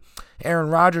 30-28. Aaron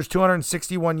Rodgers,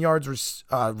 261 yards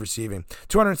receiving,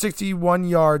 261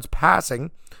 yards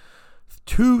passing,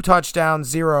 2 touchdowns,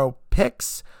 0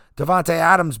 picks. Davante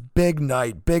Adams, big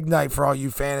night for all you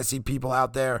fantasy people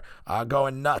out there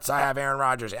going nuts. I have Aaron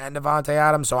Rodgers and Davante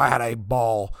Adams, so I had a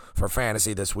ball for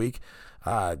fantasy this week.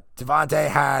 Davante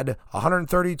had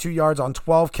 132 yards on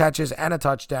 12 catches and a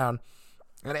touchdown.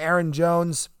 And Aaron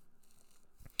Jones,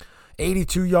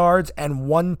 82 yards and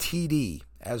 1 TD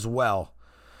as well.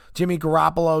 Jimmy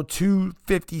Garoppolo,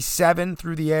 257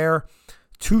 through the air.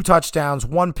 2 touchdowns,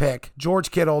 1 pick.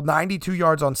 George Kittle, 92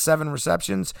 yards on 7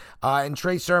 receptions. And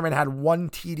Trey Sermon had 1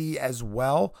 TD as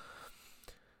well.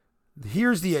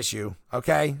 Here's the issue,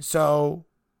 okay? So,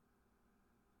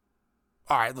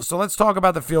 all right, so let's talk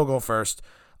about the field goal first.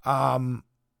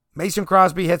 Mason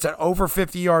Crosby hits an over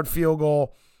 50-yard field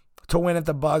goal to win at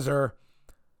the buzzer.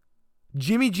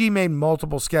 Jimmy G made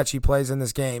multiple sketchy plays in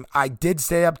this game. I did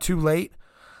stay up too late.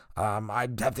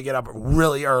 I'd have to get up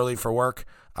really early for work.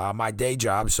 My day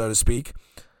job, so to speak.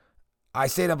 I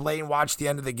stayed up late and watched the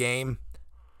end of the game.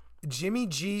 Jimmy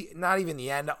G, not even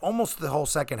the end, almost the whole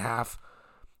second half.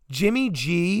 Jimmy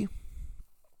G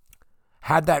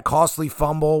had that costly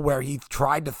fumble where he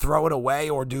tried to throw it away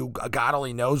or do God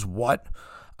only knows what.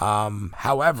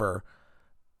 However,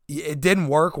 it didn't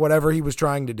work, whatever he was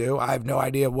trying to do. I have no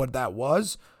idea what that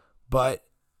was, but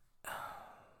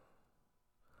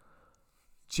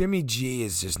Jimmy G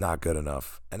is just not good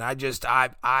enough. And I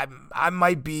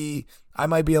might be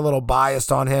a little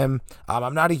biased on him.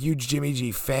 I'm not a huge Jimmy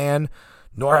G fan,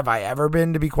 nor have I ever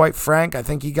been, to be quite frank. I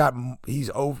think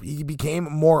he became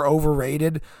more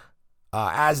overrated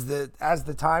as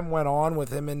the time went on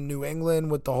with him in New England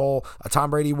with the whole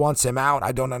Tom Brady wants him out.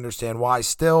 I don't understand why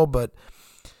still, but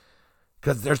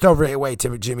because there's no way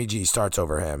Jimmy G starts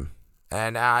over him.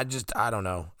 And I don't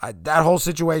know. That whole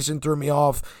situation threw me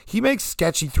off. He makes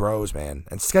sketchy throws, man,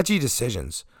 and sketchy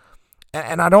decisions.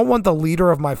 And I don't want the leader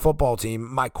of my football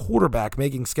team, my quarterback,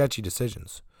 making sketchy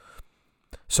decisions.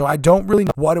 So I don't really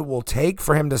know what it will take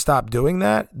for him to stop doing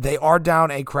that. They are down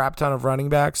a crap ton of running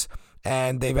backs,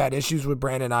 and they've had issues with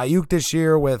Brandon Ayuk this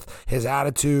year with his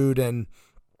attitude, and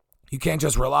you can't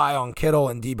just rely on Kittle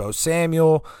and Deebo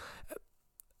Samuel.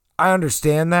 I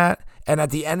understand that. And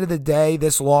at the end of the day,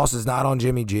 this loss is not on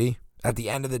Jimmy G. At the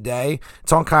end of the day,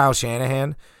 it's on Kyle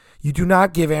Shanahan. You do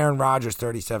not give Aaron Rodgers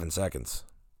 37 seconds.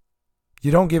 You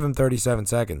don't give him 37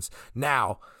 seconds.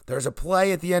 Now, there's a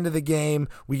play at the end of the game.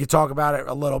 We could talk about it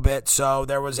a little bit. So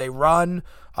there was a run.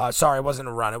 Sorry, it wasn't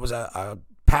a run. It was a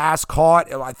pass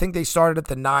caught. I think they started at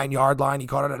the 9-yard line. He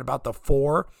caught it at about the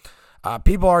 4.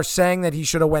 People are saying that he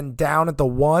should have went down at the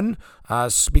 1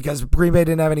 because Green Bay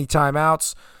didn't have any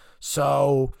timeouts.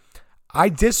 So I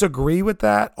disagree with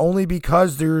that only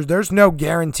because there's no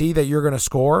guarantee that you're going to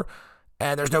score,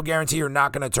 and there's no guarantee you're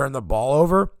not going to turn the ball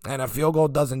over, and a field goal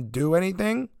doesn't do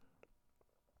anything.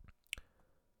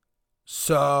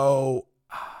 So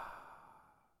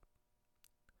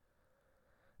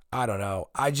I don't know.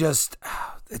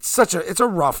 It's a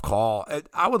rough call.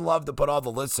 I would love to put all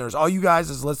the listeners, all you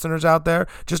guys as listeners out there,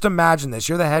 just imagine this.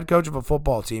 You're the head coach of a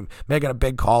football team making a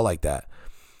big call like that.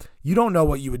 You don't know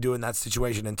what you would do in that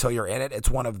situation until you're in it. It's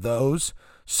one of those.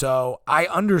 So I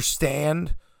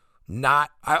understand them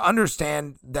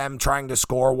trying to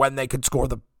score when they could score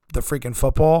the freaking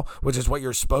football, which is what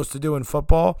you're supposed to do in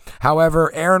football.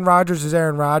 However, Aaron Rodgers is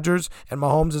Aaron Rodgers and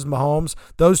Mahomes is Mahomes.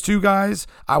 Those two guys,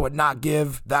 I would not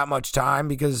give that much time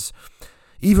because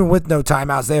even with no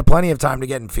timeouts, they have plenty of time to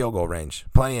get in field goal range.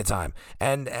 Plenty of time.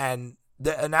 And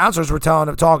the announcers were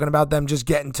talking about them just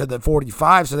getting to the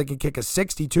 45 so they can kick a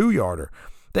 62-yarder.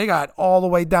 They got all the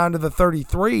way down to the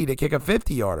 33 to kick a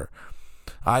 50-yarder.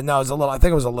 No, I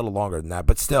think it was a little longer than that,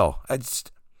 but still, you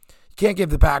can't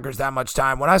give the Packers that much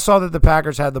time. When I saw that the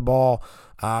Packers had the ball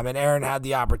and Aaron had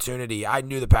the opportunity, I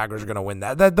knew the Packers were going to win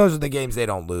that. Those are the games they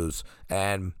don't lose.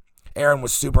 And Aaron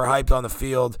was super hyped on the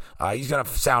field. He's going to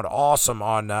sound awesome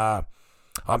on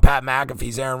Pat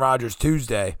McAfee's Aaron Rodgers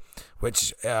Tuesday,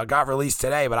 which got released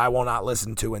today, but I will not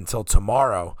listen to until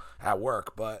tomorrow at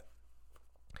work. But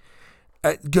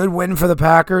a good win for the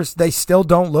Packers. They still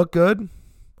don't look good.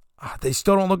 They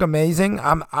still don't look amazing.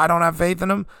 I don't have faith in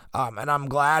them, and I'm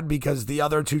glad because the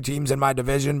other two teams in my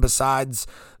division besides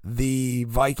the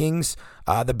Vikings,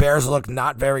 the Bears look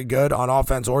not very good on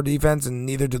offense or defense, and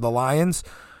neither do the Lions.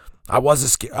 I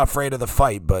was afraid of the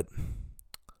fight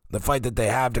that they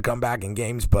have to come back in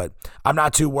games, but I'm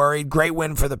not too worried. Great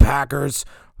win for the Packers.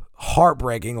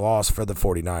 Heartbreaking loss for the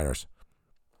 49ers.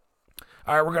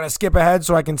 All right, we're going to skip ahead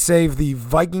so I can save the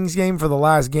Vikings game for the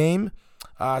last game.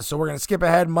 So we're going to skip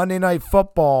ahead. Monday Night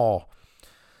Football.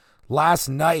 Last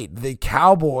night, the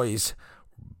Cowboys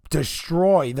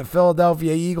destroy the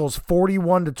Philadelphia Eagles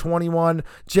 41-21.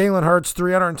 Jalen Hurts,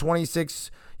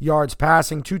 326 yards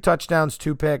passing, 2 touchdowns,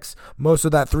 2 picks. Most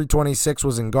of that 326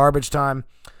 was in garbage time.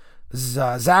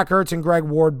 Zach Ertz and Greg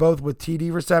Ward both with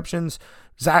TD receptions.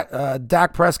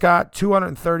 Dak Prescott,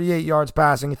 238 yards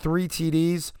passing, 3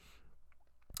 TDs.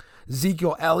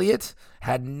 Ezekiel Elliott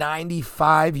had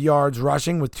 95 yards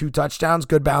rushing with 2 touchdowns.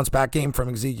 Good bounce back game from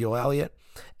Ezekiel Elliott.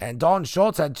 And Dalton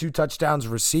Schultz had 2 touchdowns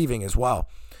receiving as well.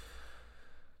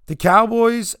 The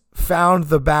Cowboys found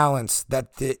the balance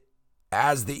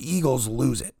as the Eagles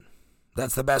lose it.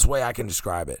 That's the best way I can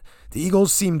describe it. The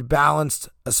Eagles seemed balanced,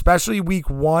 especially week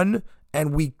 1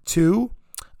 and week 2.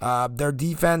 Their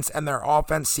defense and their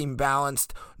offense seemed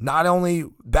balanced. Not only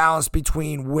balanced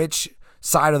between which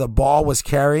side of the ball was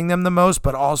carrying them the most,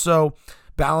 but also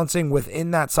balancing within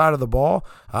that side of the ball.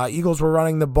 Eagles were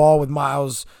running the ball with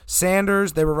Miles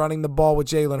Sanders. They were running the ball with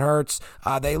Jalen Hurts.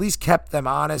 They at least kept them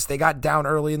honest. They got down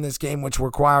early in this game, which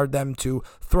required them to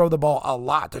throw the ball a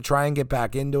lot to try and get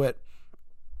back into it,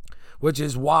 which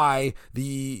is why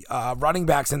the running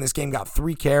backs in this game got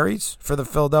 3 carries for the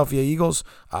Philadelphia Eagles.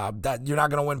 That you're not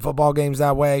going to win football games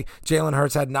that way. Jalen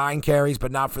Hurts had 9 carries,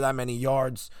 but not for that many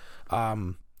yards.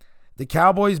 The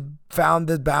Cowboys found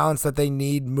the balance that they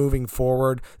need moving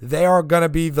forward. They are going to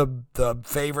be the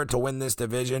favorite to win this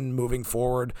division moving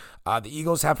forward. The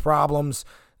Eagles have problems.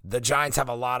 The Giants have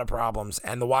a lot of problems.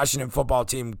 And the Washington football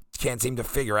team can't seem to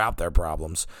figure out their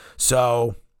problems.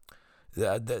 So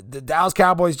the Dallas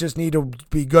Cowboys just need to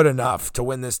be good enough to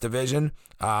win this division.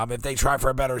 If they try for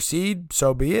a better seed,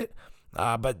 so be it.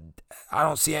 But I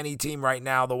don't see any team right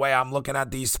now, the way I'm looking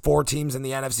at these 4 teams in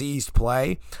the NFC East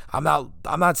play, I'm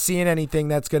not seeing anything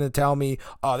that's going to tell me,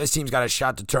 oh, this team's got a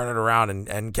shot to turn it around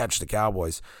and catch the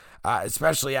Cowboys.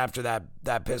 especially after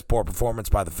that piss poor performance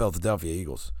by the Philadelphia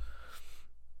Eagles.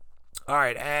 All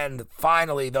right, and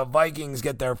finally, the Vikings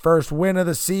get their first win of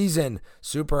the season.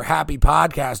 Super happy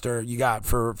podcaster you got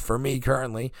for me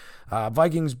currently.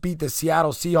 Vikings beat the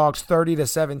Seattle Seahawks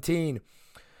 30-17.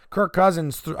 Kirk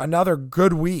Cousins, another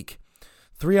good week.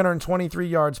 323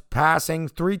 yards passing,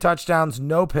 3 touchdowns,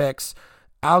 no picks.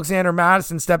 Alexander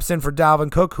Mattison steps in for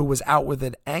Dalvin Cook, who was out with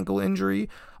an ankle injury.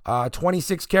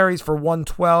 26 carries for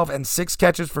 112 and 6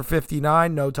 catches for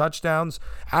 59, no touchdowns.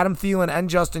 Adam Thielen and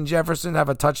Justin Jefferson have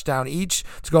a touchdown each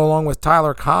to go along with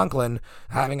Tyler Conklin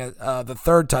having the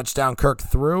third touchdown Kirk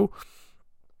threw.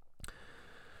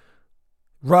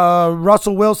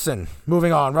 Russell Wilson,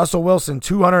 moving on. Russell Wilson,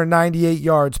 298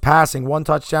 yards passing, 1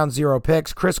 touchdown, 0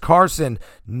 picks. Chris Carson,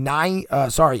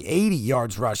 80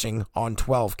 yards rushing on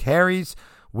 12 carries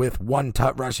with 1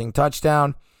 rushing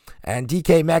touchdown. And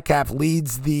DK Metcalf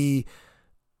leads the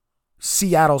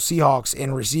Seattle Seahawks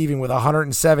in receiving with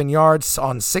 107 yards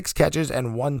on 6 catches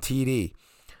and 1 TD.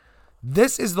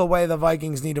 This is the way the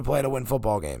Vikings need to play to win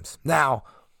football games. Now,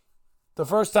 the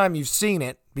first time you've seen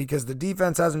it, because the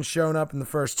defense hasn't shown up in the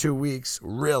first 2 weeks,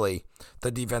 really, the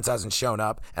defense hasn't shown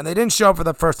up. And they didn't show up for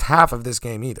the first half of this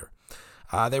game either.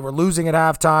 They were losing at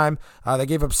halftime. They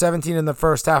gave up 17 in the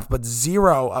first half, but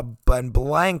 0 and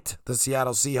blanked the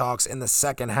Seattle Seahawks in the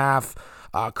second half.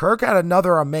 Kirk had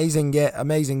another amazing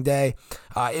day.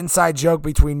 Inside joke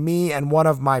between me and one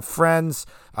of my friends.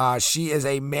 She is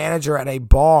a manager at a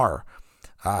bar.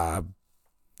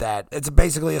 That it's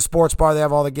basically a sports bar. They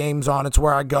have all the games on. It's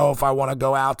where I go if I want to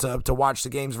go out to watch the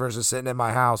games versus sitting in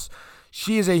my house.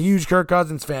 She is a huge Kirk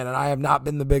Cousins fan, and I have not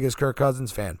been the biggest Kirk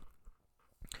Cousins fan.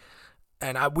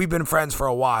 And we've been friends for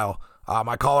a while.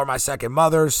 I call her my second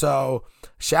mother, so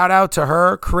shout out to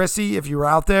her, Chrissy, if you were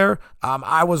out there.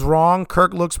 I was wrong.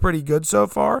 Kirk looks pretty good so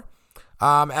far.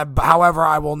 However,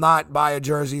 I will not buy a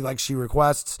jersey like she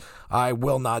requests. I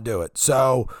will not do it.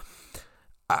 So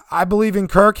I believe in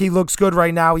Kirk. He looks good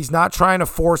right now. He's not trying to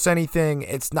force anything.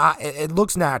 It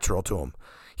looks natural to him.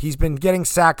 He's been getting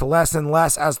sacked less and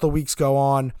less as the weeks go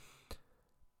on.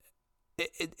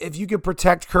 If you could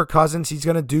protect Kirk Cousins, he's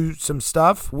going to do some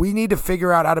stuff. We need to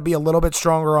figure out how to be a little bit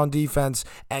stronger on defense,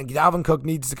 and Dalvin Cook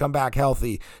needs to come back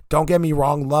healthy. Don't get me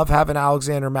wrong. Love having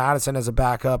Alexander Mattison as a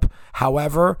backup.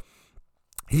 However,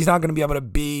 he's not going to be able to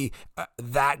be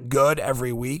that good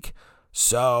every week.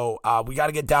 So we got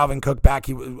to get Dalvin Cook back.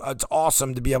 It's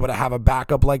awesome to be able to have a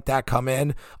backup like that come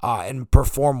in and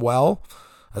perform well,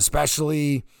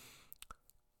 especially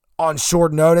on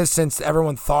short notice, since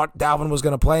everyone thought Dalvin was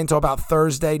going to play until about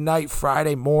Thursday night,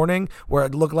 Friday morning, where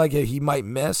it looked like he might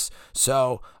miss.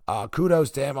 So kudos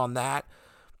to him on that.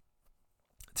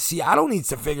 Seattle needs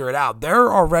to figure it out.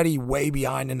 They're already way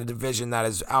behind in a division that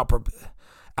is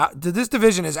this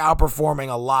division is outperforming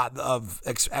a lot of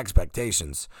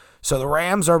expectations. So the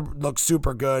Rams look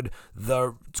super good.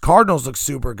 The Cardinals look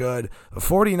super good. The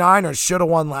 49ers should have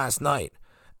won last night.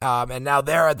 And now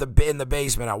they're in the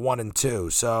basement at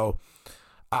 1-2. So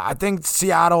I think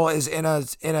Seattle is they're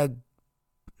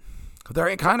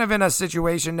kind of in a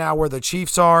situation now where the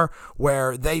Chiefs are,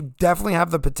 where they definitely have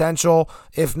the potential,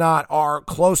 if not are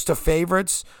close to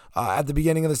favorites at the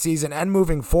beginning of the season and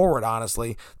moving forward,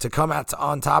 honestly, to come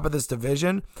on top of this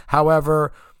division.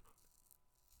 However,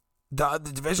 the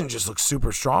division just looks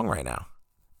super strong right now.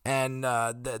 And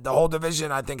the whole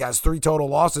division, I think, has 3 total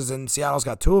losses, and Seattle's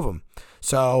got 2 of them.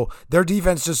 So their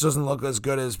defense just doesn't look as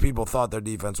good as people thought their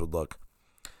defense would look.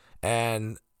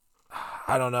 And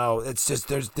I don't know. It's just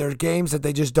there's games that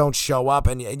they just don't show up,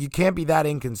 and you can't be that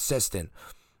inconsistent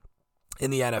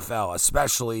in the NFL,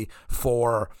 especially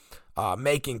for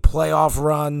making playoff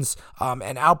runs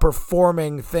and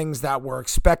outperforming things that were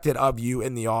expected of you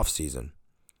in the offseason.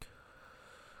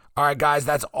 All right, guys,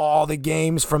 that's all the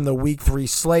games from the Week 3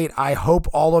 slate. I hope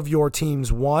all of your teams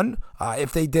won.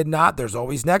 If they did not, there's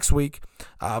always next week.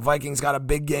 Vikings got a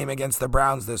big game against the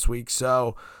Browns this week,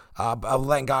 so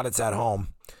thank God it's at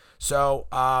home. So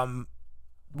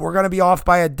we're going to be off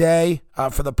by a day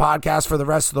for the podcast for the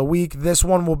rest of the week. This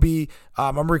one will be,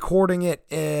 I'm recording it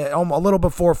a little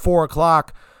before 4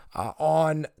 o'clock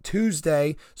on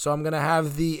Tuesday, so I'm going to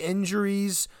have the injury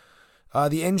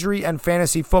and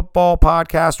fantasy football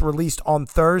podcast released on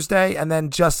Thursday. And then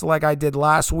just like I did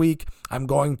last week, I'm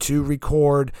going to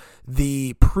record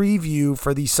the preview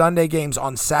for the Sunday games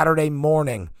on Saturday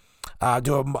morning.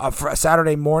 Do a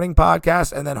Saturday morning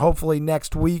podcast. And then hopefully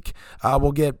next week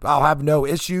I'll have no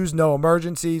issues, no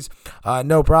emergencies,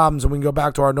 no problems. And we can go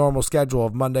back to our normal schedule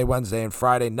of Monday, Wednesday, and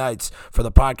Friday nights for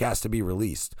the podcast to be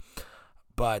released.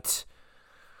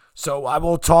 So I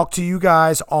will talk to you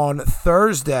guys on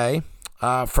Thursday.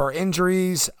 For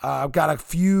injuries, I've got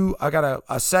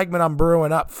a segment I'm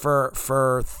brewing up for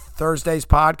Thursday's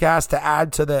podcast to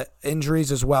add to the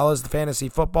injuries as well as the fantasy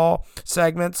football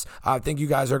segments. I think you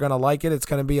guys are going to like it. It's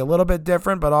going to be a little bit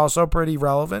different, but also pretty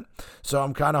relevant. So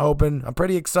I'm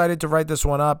pretty excited to write this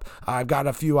one up. I've got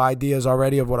a few ideas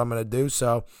already of what I'm going to do.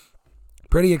 So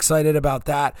pretty excited about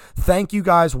that. Thank you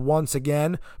guys once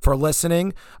again for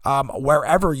listening.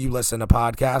 Wherever you listen to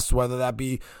podcasts, whether that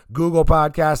be Google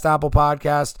Podcast, Apple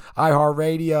Podcast,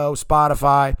 iHeartRadio,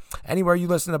 Spotify, anywhere you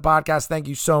listen to podcasts, thank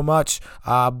you so much.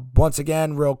 Once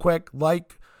again, real quick,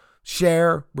 like,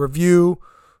 share, review,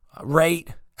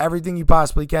 rate, everything you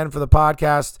possibly can for the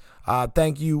podcast.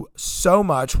 Thank you so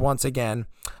much once again.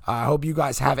 I hope you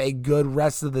guys have a good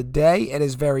rest of the day. It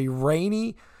is very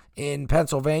rainy in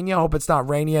Pennsylvania. Hope it's not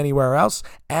rainy anywhere else.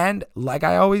 And like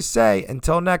I always say,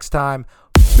 until next time,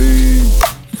 peace.